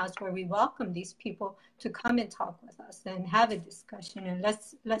open house where we welcome these people to come and talk with us and have a discussion, and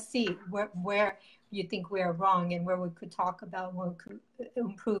let's see where you think we're wrong and where we could talk about what we could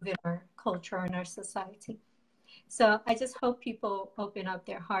improve in our culture and our society. So I just hope people open up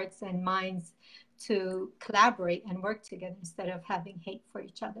their hearts and minds to collaborate and work together instead of having hate for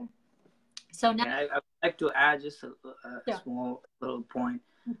each other. So now, I would like to add just a small little point,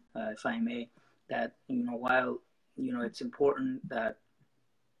 if I may, that while it's important that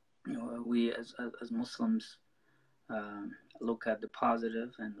we as Muslims look at the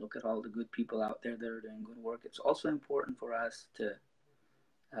positive and look at all the good people out there that are doing good work. It's also important for us to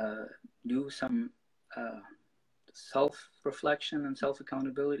do some self-reflection and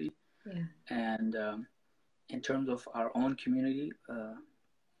self-accountability. Yeah. And in terms of our own community,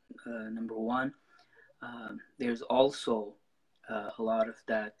 number one, there's also a lot of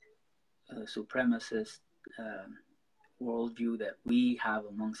that supremacist worldview that we have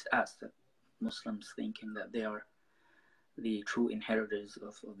amongst us, that Muslims thinking that they are the true inheritors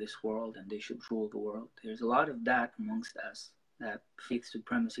of this world and they should rule the world. There's a lot of that amongst us, that faith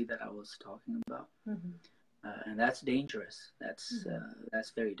supremacy that I was talking about. Mm-hmm. And that's dangerous. That's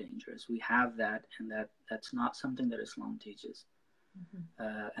very dangerous. We have that, and that's not something that Islam teaches.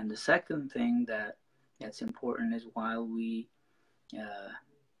 Mm-hmm. And the second thing that's important is, while we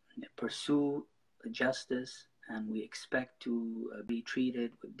pursue justice and we expect to be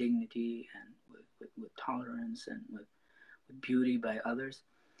treated with dignity and with tolerance and with beauty by others,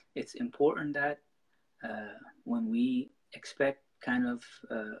 it's important that when we expect kind of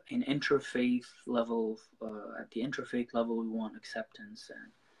an interfaith level, at the interfaith level, we want acceptance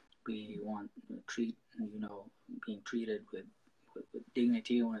and we want being treated with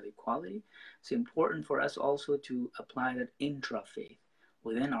dignity and with equality. It's important for us also to apply that intra-faith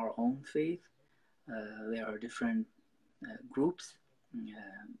within our own faith. There are different groups,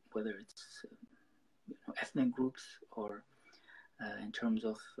 whether it's ethnic groups or in terms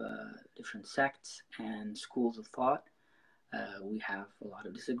of different sects and schools of thought. We have a lot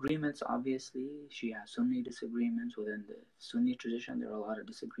of disagreements, obviously. Shia Sunni disagreements. Within the Sunni tradition, there are a lot of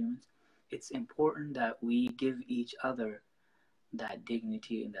disagreements. It's important that we give each other that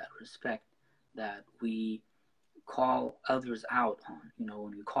dignity and that respect, that we call others out on.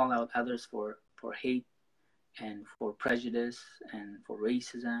 When we call out others for hate and for prejudice and for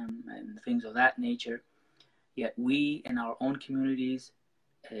racism and things of that nature, yet we in our own communities,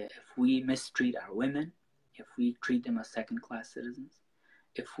 if we mistreat our women, if we treat them as second-class citizens,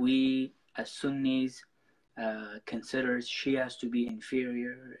 if we as Sunnis consider Shias to be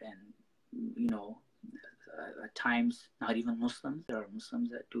inferior and, at times not even Muslims, there are Muslims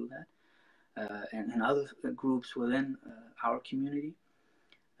that do that, and other groups within our community,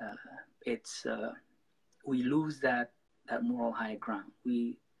 we lose that moral high ground.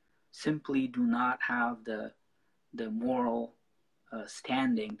 We simply do not have the moral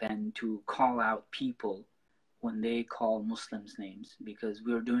standing then to call out people when they call Muslims names, because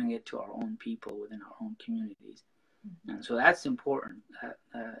we're doing it to our own people within our own communities. Mm-hmm. And so that's important,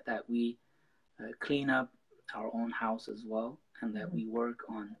 that we clean up our own house as well, and that we work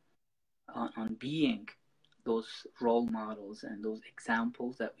on being those role models and those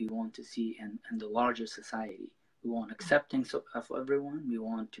examples that we want to see in the larger society. We want acceptance of everyone. We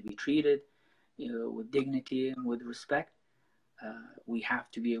want to be treated with dignity and with respect. We have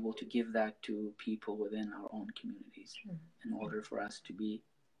to be able to give that to people within our own communities in order for us to be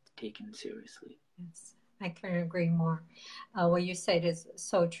taken seriously. Yes, I couldn't agree more. What you said is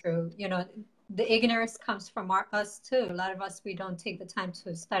so true. The ignorance comes from us too. A lot of us, we don't take the time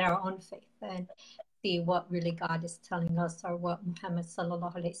to study our own faith and see what really God is telling us, or what Muhammad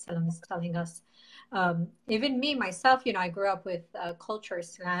sallallahu alaihi wasallam is telling us. Even me, myself, I grew up with culture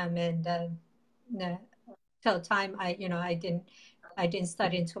Islam, and till time I didn't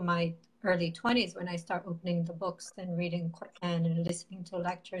study until my early 20s, when I start opening the books and reading Qur'an and listening to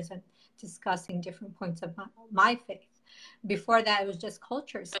lectures and discussing different points of my faith. Before that, it was just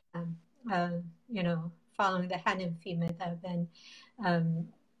culture Islam, following the Hanafi madhab, and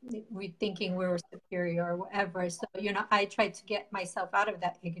we thinking we were superior or whatever. So, I tried to get myself out of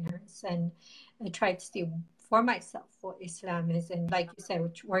that ignorance, and I tried to see for myself what Islam is. And like you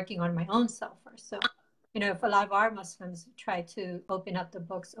said, working on my own self first. So, if a lot of our Muslims try to open up the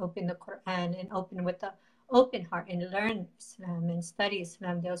books, open the Quran, and open with the open heart and learn Islam and study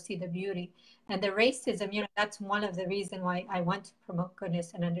Islam, they'll see the beauty. And the racism, that's one of the reasons why I want to promote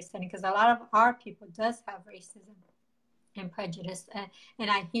goodness and understanding, because a lot of our people does have racism and prejudice, and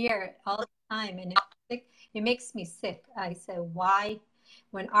I hear it all the time, and it makes me sick. I say, why,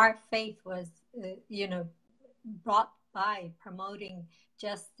 when our faith was brought by promoting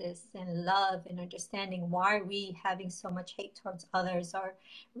justice and love and understanding, why are we having so much hate towards others, or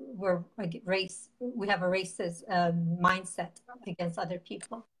we have a racist mindset against other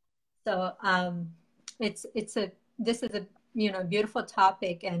people? So this is a beautiful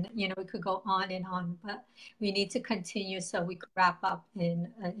topic, and we could go on and on, but we need to continue so we could wrap up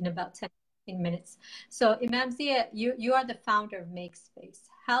in about 10-15 minutes. So Imam Zia, you are the founder of MakeSpace.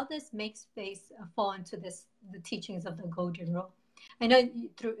 How does MakeSpace fall into the teachings of the Golden Rule? I know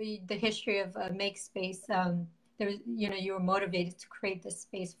through the history of MakeSpace, you were motivated to create this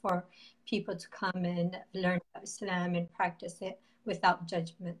space for people to come and learn about Islam and practice it without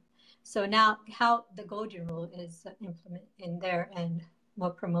judgment. So now, how the Golden Rule is implemented in there and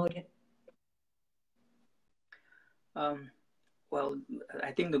more promoted. Well,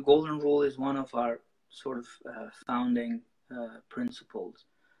 I think the Golden Rule is one of our sort of founding principles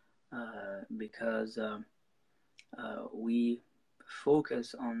because we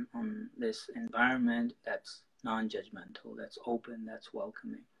focus on this environment that's non-judgmental, that's open, that's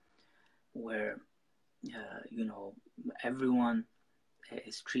welcoming, where everyone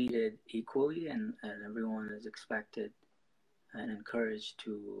is treated equally and everyone is expected and encouraged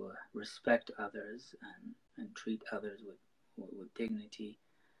to respect others and treat others with dignity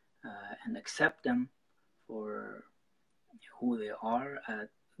and accept them for who they are at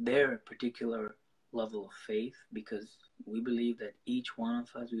their particular level of faith, because we believe that each one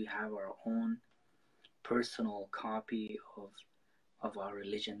of us, we have our own personal copy of our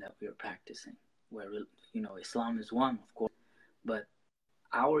religion that we are practicing, where Islam is one, of course, but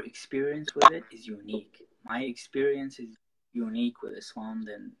our experience with it is unique. My experience is unique with Islam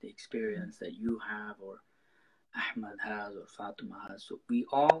than the experience that you have or Ahmed has or Fatima has. So we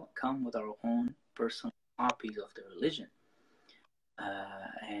all come with our own personal copies of the religion,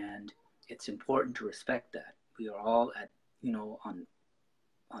 and it's important to respect that. We are all at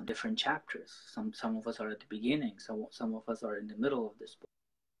on different chapters. Some of us are at the beginning. Some of us are in the middle of this book.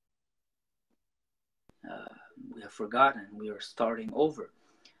 We have forgotten. We are starting over,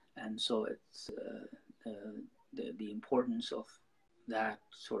 and so it's the importance of that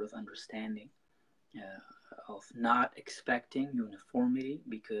sort of understanding of not expecting uniformity,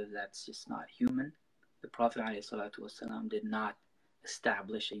 because that's just not human. The Prophet ﷺ did not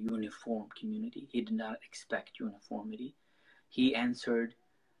establish a uniform community. He did not expect uniformity. He answered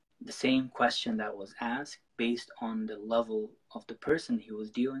the same question that was asked based on the level of the person he was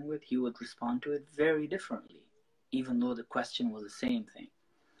dealing with. He would respond to it very differently, even though the question was the same thing.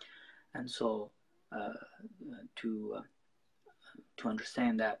 And so to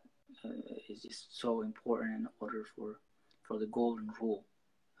understand that is just so important in order for the Golden Rule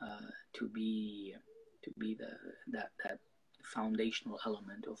to be that foundational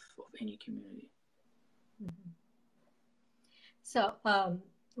element of any community. Mm-hmm. So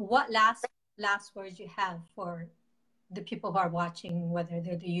what last words you have for the people who are watching, whether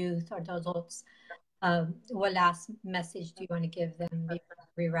they're the youth or the adults? What last message do you want to give them before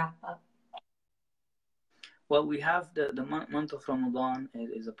we wrap up? Well, we have the month of Ramadan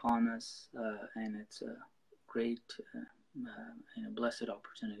is upon us, and it's a great and a blessed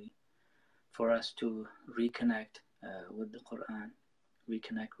opportunity for us to reconnect with the Qur'an,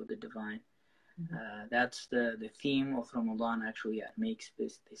 reconnect with the divine. Mm-hmm. That's the theme of Ramadan actually at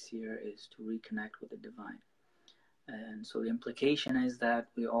MakeSpace this year, is to reconnect with the divine. And so the implication is that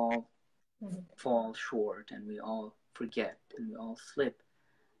we all fall short and we all forget and we all slip.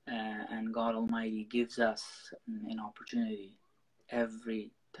 And God Almighty gives us an opportunity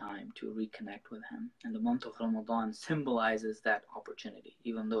every time to reconnect with Him. And the month of Ramadan symbolizes that opportunity,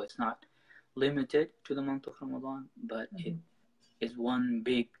 even though it's not limited to the month of Ramadan, but it is one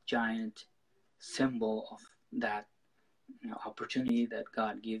big, giant symbol of that opportunity that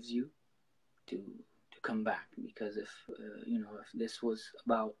God gives you to come back. Because if this was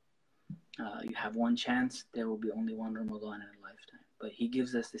about you have one chance, there will be only one Ramadan in a lifetime. But He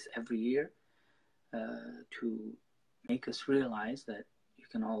gives us this every year to make us realize that you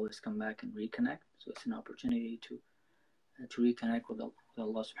can always come back and reconnect. So it's an opportunity to reconnect with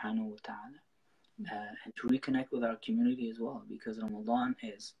Allah subhanahu wa ta'ala, and to reconnect with our community as well, because Ramadan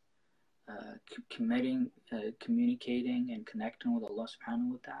is communicating and connecting with Allah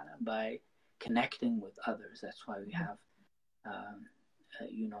subhanahu wa ta'ala by connecting with others. That's why we have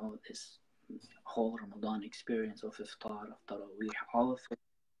this whole Ramadan experience of iftar, of tarawih, all of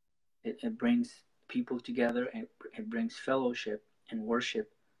it brings people together, and it brings fellowship and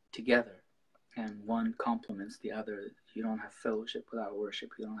worship together, and one complements the other. You don't have fellowship without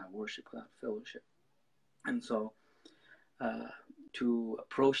worship, you don't have worship without fellowship. And so to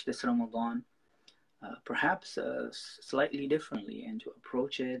approach this Ramadan perhaps slightly differently, and to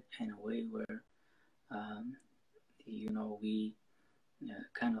approach it in a way where we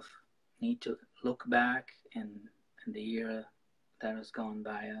kind of need to look back in the year that has gone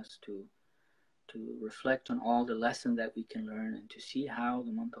by us, to reflect on all the lessons that we can learn, and to see how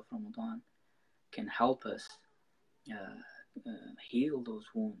the month of Ramadan can help us heal those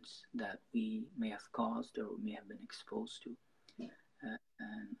wounds that we may have caused or may have been exposed to,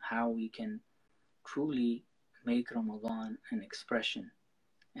 and how we can truly make Ramadan an expression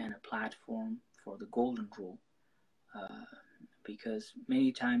and a platform for the golden rule, because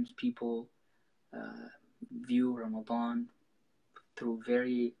many times people view Ramadan through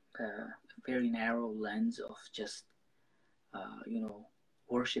very narrow lens of just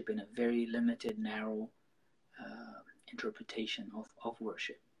worship in a very limited, narrow interpretation of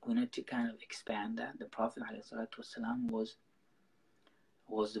worship. We need to kind of expand that. The Prophet ﷺ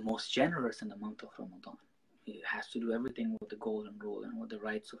was the most generous in the month of Ramadan. He has to do everything with the golden rule and with the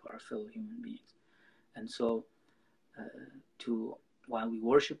rights of our fellow human beings. And so, while we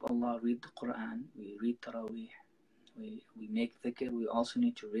worship Allah, read the Qur'an, we read Taraweeh, we make dhikr, we also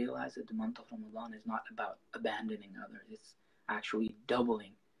need to realize that the month of Ramadan is not about abandoning others. It's actually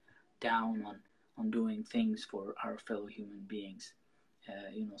doubling down on doing things for our fellow human beings.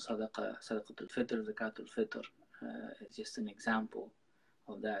 Sadaqat al-Fitr, Zakat al-Fitr is just an example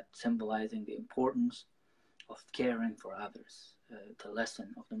of that, symbolizing the importance of caring for others. The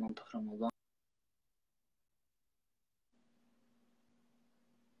lesson of the month of Ramadan,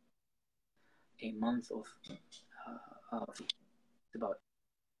 a month of about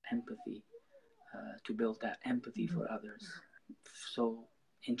empathy, to build that empathy for others, so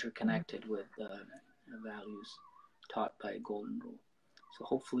interconnected with values taught by Golden Rule. So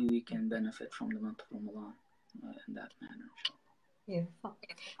hopefully we can benefit from the month of Ramadan in that manner. Beautiful.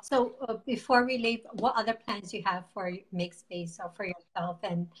 So before we leave, what other plans you have for MakeSpace or for yourself,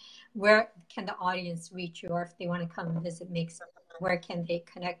 and where can the audience reach you, or if they want to come and visit MakeSpace, where can they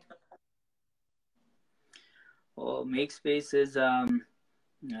connect with you? Well, MakeSpace is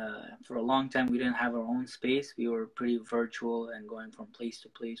for a long time we didn't have our own space. We were pretty virtual and going from place to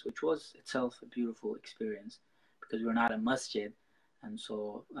place, which was itself a beautiful experience because we're not a masjid, and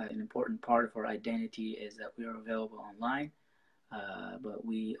so an important part of our identity is that we are available online. But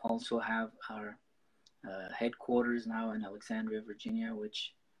we also have our headquarters now in Alexandria, Virginia,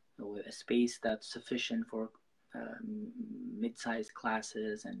 which with a space that's sufficient for mid-sized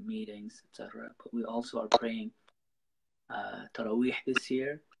classes and meetings, etc. But we also are praying Taraweeh this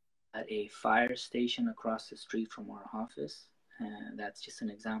year at a fire station across the street from our office, and that's just an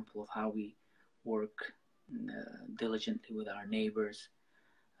example of how we work diligently with our neighbors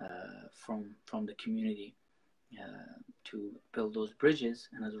from the community to build those bridges.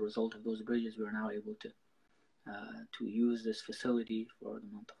 And as a result of those bridges, we are now able to use this facility for the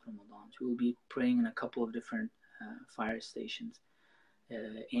month of Ramadan. So we'll be praying in a couple of different fire stations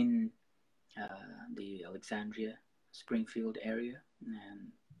in the Alexandria, Springfield area,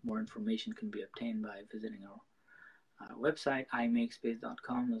 and more information can be obtained by visiting our website,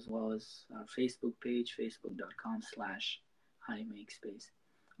 imakespace.com, as well as our Facebook page, facebook.com/imakespace.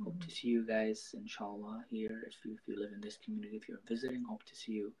 Hope to see you guys, inshallah, here. If you live in this community, if you're visiting, hope to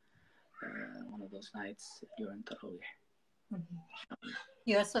see you one of those nights during Taraweeh.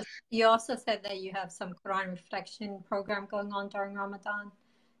 You also said that you have some Quran reflection program going on during Ramadan.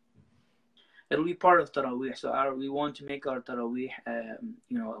 It'll be part of Taraweeh. So we want to make our Taraweeh, a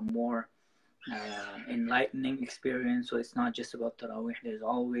more enlightening experience. So it's not just about Taraweeh. There's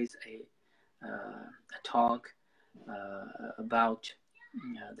always a talk about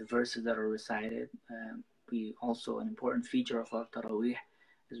the verses that are recited. We also, an important feature of our Taraweeh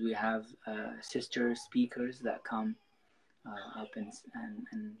is we have sister speakers that come up and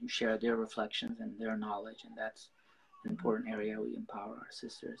share their reflections and their knowledge, and that's an important area. We empower our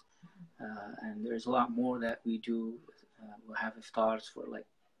sisters, and there's a lot more that we do. We'll have iftars for like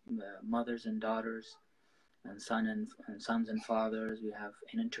mothers and daughters, and sons and fathers. We have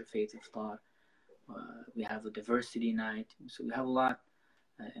an interfaith iftar. We have a diversity night. So we have a lot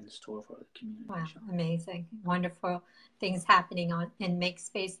in store for the community. Wow, amazing, wonderful things happening in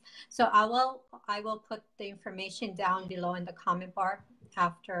MakeSpace. So I will put the information down below in the comment bar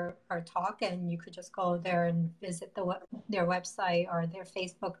after our talk, and you could just go there and visit their website or their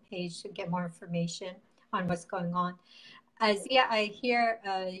Facebook page to get more information on what's going on. Zia, I hear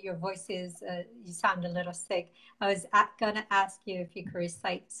your voice is, you sound a little sick. I was going to ask you if you could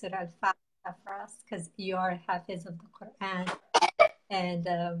recite Surah Al-Fatiha for us, because you are Hafiz of the Qur'an. And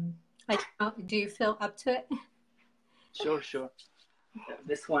do you feel up to it? Sure.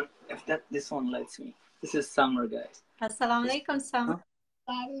 This one lets me. This is Summer, guys. Assalamu alaikum, Summer.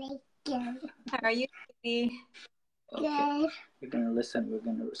 How are you, baby? Okay. We're going to listen. We're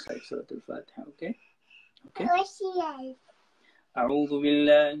going to recite Surah Al-Fatiha, okay? أعوذ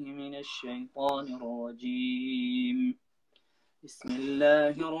بالله من الشيطان الرجيم بسم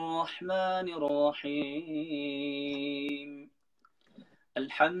الله الرحمن الرحيم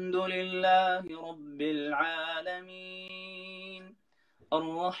الحمد لله رب العالمين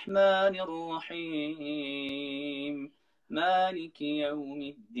الرحمن الرحيم مالك يوم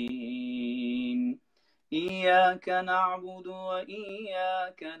الدين إياك نعبد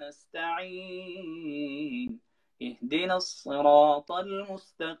وإياك نستعين اهدنا الصراط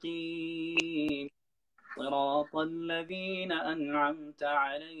المستقيم صراط الذين أنعمت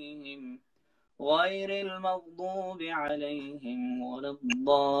عليهم غير المغضوب عليهم ولا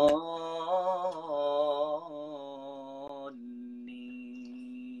الضالين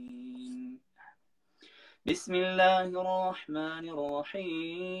بسم الله الرحمن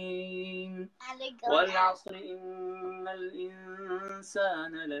الرحيم والعصر إن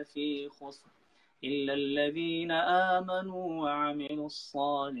الإنسان لفي خسر إلا الذين آمنوا وعملوا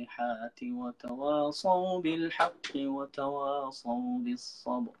الصالحات وتواصوا بالحق وتواصوا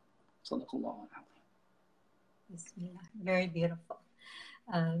بالصبر. صدق الله العظيم. Bismillah. Very beautiful.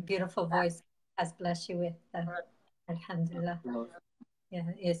 Beautiful voice. Has blessed you with alhamdulillah.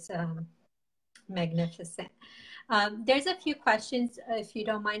 Yeah, it's magnificent. There's a few questions, if you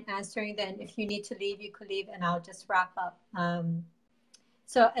don't mind answering. Then if you need to leave, you could leave, and I'll just wrap up.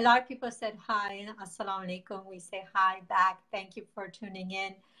 So a lot of people said hi, assalamu alaikum. We say hi back. Thank you for tuning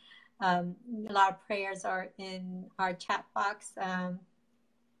in. A lot of prayers are in our chat box.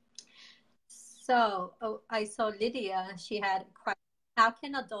 I saw Lydia. She had a question. How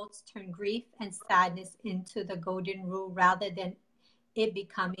can adults turn grief and sadness into the golden rule rather than it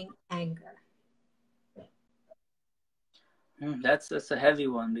becoming anger? That's a heavy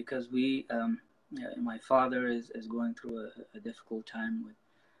one, because my father is going through a difficult time with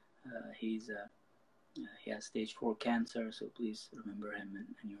he has stage 4 cancer, so please remember him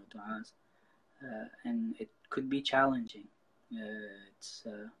in your du'as. And it could be challenging. It's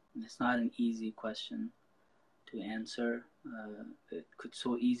not an easy question to answer. It could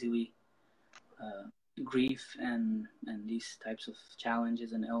so easily grief and these types of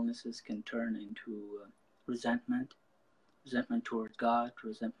challenges and illnesses can turn into resentment towards God,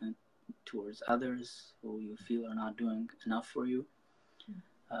 resentment towards others who you feel are not doing enough for you.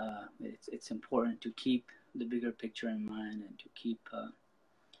 It's important to keep the bigger picture in mind, and to keep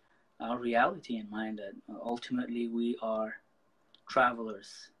our reality in mind, that ultimately we are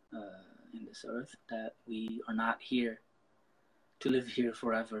travelers in this earth, that we are not here to live here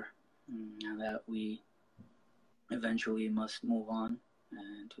forever, and that we eventually must move on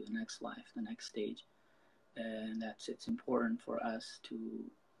to the next life, the next stage. And it's important for us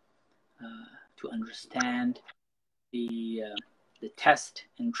to understand the test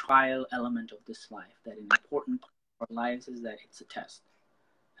and trial element of this life. That an important part of our lives is that it's a test,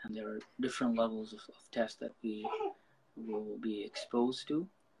 and there are different levels of tests that we will be exposed to,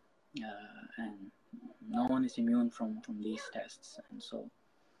 and no one is immune from these tests. And so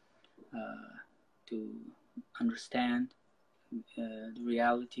to understand the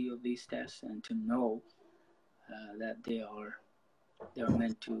reality of these tests, and to know that they are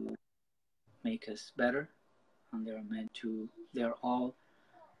meant to make us better, and they're all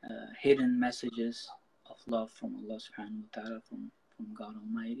hidden messages of love from Allah subhanahu wa ta'ala, from God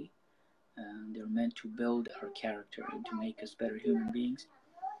Almighty. And they're meant to build our character and to make us better human beings.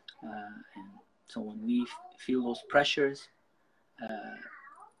 And so when we feel those pressures,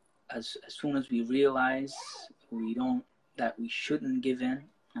 as soon as we realize that we shouldn't give in,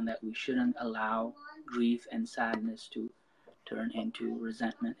 and that we shouldn't allow grief and sadness to turn into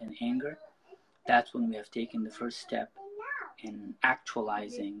resentment and anger, that's when we have taken the first step in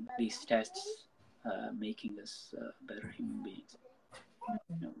actualizing these tests, making us better human beings.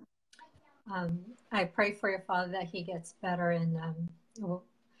 I pray for your father that he gets better, and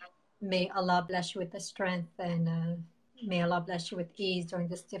may Allah bless you with the strength, and may Allah bless you with ease during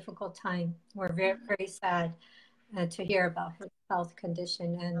this difficult time. We're very, very sad to hear about his health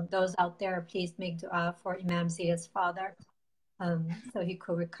condition. And those out there, please make dua for Imam Zia's father, so he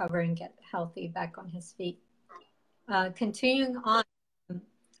could recover and get healthy back on his feet. Continuing on,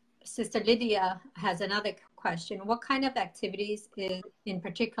 Sister Lydia has another question. What kind of activities in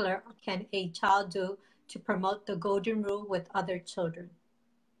particular can a child do to promote the golden rule with other children?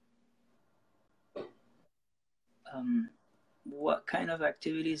 What kind of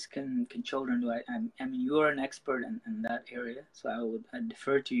activities can children do? I mean, you are an expert in that area, so I'd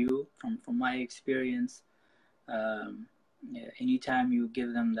defer to you from my experience. Anytime you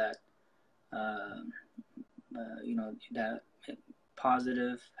give them that, that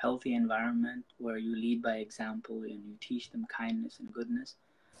positive, healthy environment where you lead by example and you teach them kindness and goodness,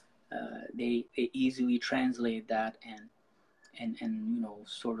 they easily translate that and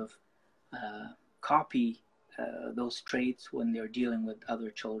sort of copy those traits when they're dealing with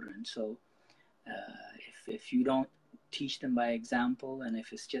other children. So if you don't teach them by example, and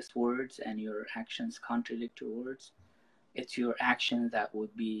if it's just words and your actions contradict your words, it's your actions that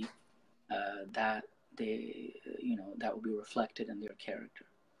would be that they that would be reflected in their character.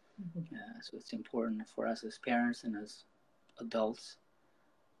 So it's important for us as parents and as adults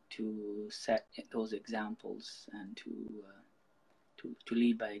to set those examples and to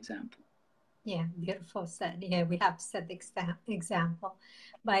lead by example. Yeah, beautiful said. Yeah, we have to set the example.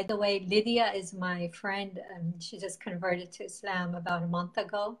 By the way, Lydia is my friend. She just converted to Islam about a month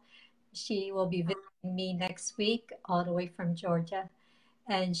ago. She will be visiting me next week, all the way from Georgia.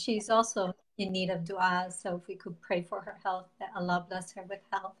 And she's also in need of dua. So if we could pray for her health, that Allah bless her with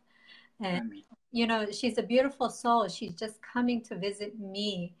health. And, you know, she's a beautiful soul. She's just coming to visit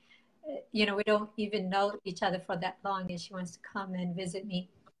me. You know, we don't even know each other for that long, and she wants to come and visit me.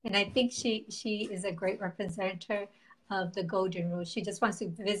 And I think she is a great representative of the golden rule. She just wants to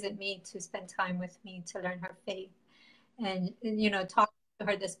visit me, to spend time with me, to learn her faith. And you know, talking to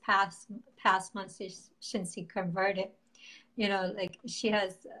her this past month since she converted, you know, like she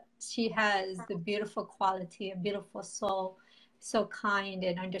has the beautiful quality, a beautiful soul, so kind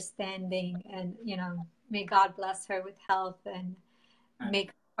and understanding. And you know, may God bless her with health and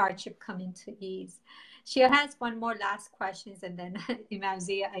make hardship come into ease. She has one more last questions, and then Imam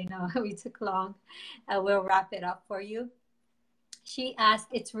Zia, I know we took long. We'll wrap it up for you. She asked,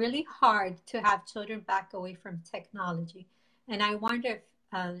 it's really hard to have children back away from technology. And I wonder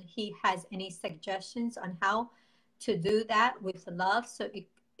if he has any suggestions on how to do that with love, so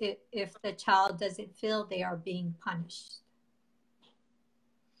if the child doesn't feel they are being punished.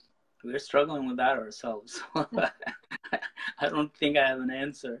 We're struggling with that ourselves. I don't think I have an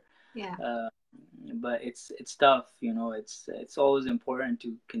answer. Yeah. But it's tough, you know. It's always important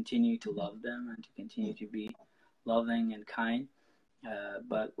to continue to love them and to continue to be loving and kind.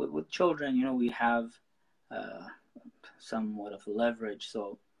 But with children, you know, we have somewhat of leverage.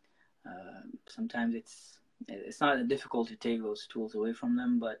 So sometimes it's not difficult to take those tools away from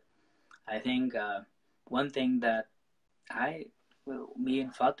them. But I think one thing that me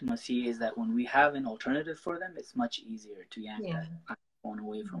and Fatima see is that when we have an alternative for them, it's much easier to yank that phone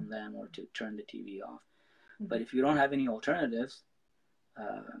away from them or to turn the TV off. But if you don't have any alternatives,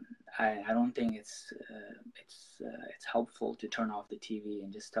 I don't think it's helpful to turn off the TV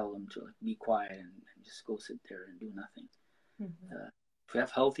and just tell them to be quiet and just go sit there and do nothing. If we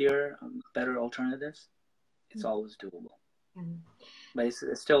have healthier, better alternatives, it's always doable. But it's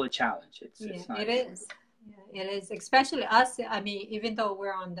still a challenge. It's not. It is. Yeah, it is, especially us. I mean, even though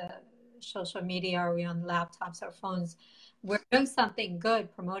we're on the social media or we're on laptops or phones, we're doing something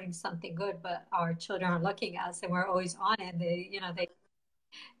good, promoting something good, but our children are looking at us and we're always on it.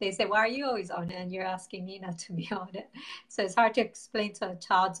 They say, why are you always on it? And you're asking me not to be on it. So it's hard to explain to a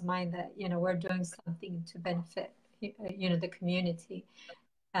child's mind that, you know, we're doing something to benefit, you know, the community.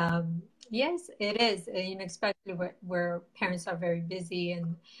 Yes, it is, you know, especially where parents are very busy.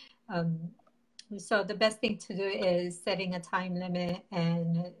 And so the best thing to do is setting a time limit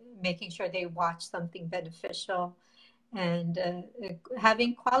and making sure they watch something beneficial, and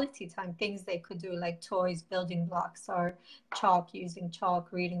having quality time, things they could do like toys, building blocks, or using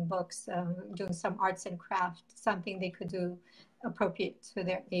chalk, reading books, doing some arts and crafts, something they could do appropriate to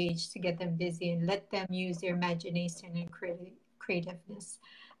their age to get them busy and let them use their imagination and creativeness.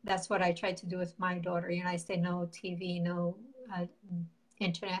 That's what I try to do with my daughter. You know, I say no TV, no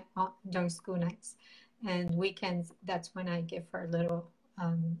internet during school nights, and weekends. That's when I give her a little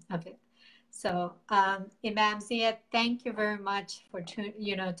of it. So Imam Zia, thank you very much for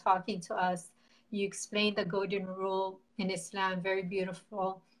talking to us. You explained the golden rule in Islam, very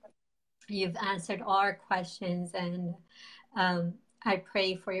beautiful. You've answered all our questions, and I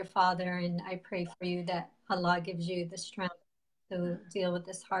pray for your father, and I pray for you that Allah gives you the strength to deal with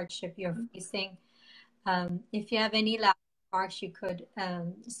this hardship you're facing. If you have any last remarks, you could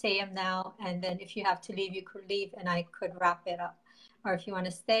say them now, and then if you have to leave, you could leave, and I could wrap it up. Or if you want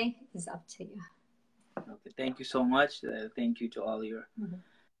to stay, it's up to you. Okay, thank you so much. Thank you to all your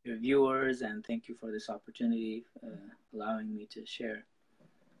viewers, and thank you for this opportunity, allowing me to share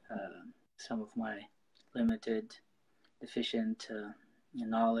some of my limited, deficient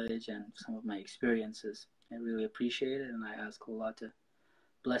knowledge and some of my experiences. I really appreciate it, and I ask Allah to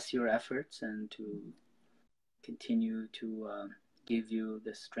bless your efforts and to continue to give you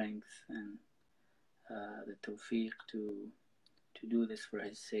the strength and the tawfiq to do this for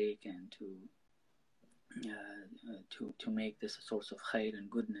His sake, and to make this a source of khair and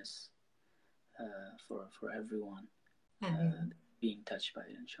goodness for everyone being touched by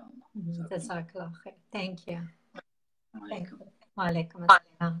it, inshallah. Jazakallah khair. Thank you. Wa alaikum. Wa alaikum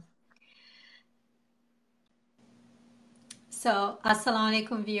assalam. So, Assalamu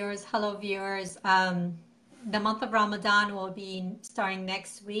alaikum viewers. Hello viewers. The month of Ramadan will be starting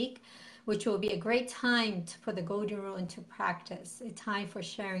next week, which will be a great time to put the golden rule into practice. A time for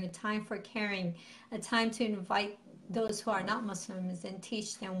sharing, a time for caring, a time to invite those who are not Muslims and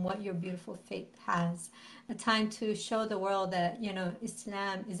teach them what your beautiful faith has. A time to show the world that, you know,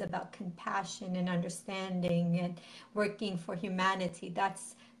 Islam is about compassion and understanding and working for humanity.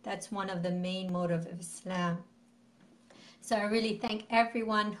 That's one of the main motives of Islam. So I really thank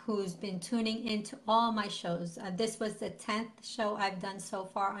everyone who's been tuning into all my shows. This was the 10th show I've done so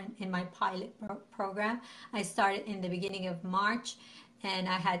far in my pilot program. I started in the beginning of March, and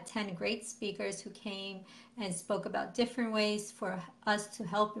I had 10 great speakers who came and spoke about different ways for us to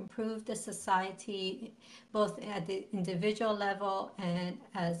help improve the society, both at the individual level and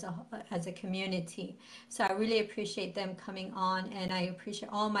as a community. So I really appreciate them coming on, and I appreciate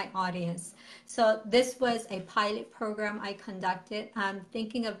all my audience. So this was a pilot program I conducted. I'm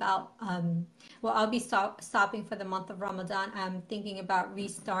thinking about, well, I'll be stopping for the month of Ramadan. I'm thinking about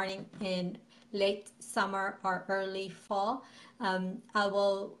restarting in late summer or early fall. I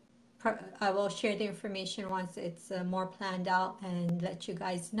will share the information once it's more planned out and let you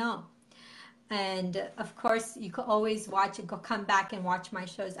guys know. And of course, you can always watch it, come back and watch my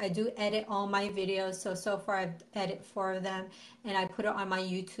shows. I do edit all my videos. So far I've edited 4 of them, and I put it on my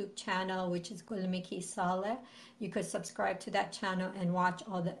YouTube channel, which is Gulmiki Saleh. You could subscribe to that channel and watch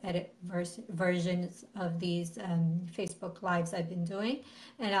all the edit versions of these Facebook Lives I've been doing.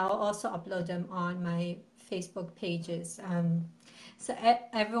 And I'll also upload them on my Facebook pages. So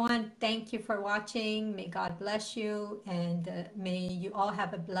everyone, thank you for watching. May God bless you, and may you all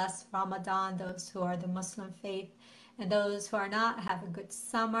have a blessed Ramadan, those who are the Muslim faith, and those who are not, have a good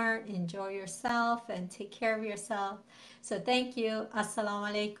summer. Enjoy yourself and take care of yourself. So thank you.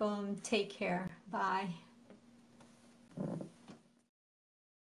 Assalamu alaikum. Take care. Bye.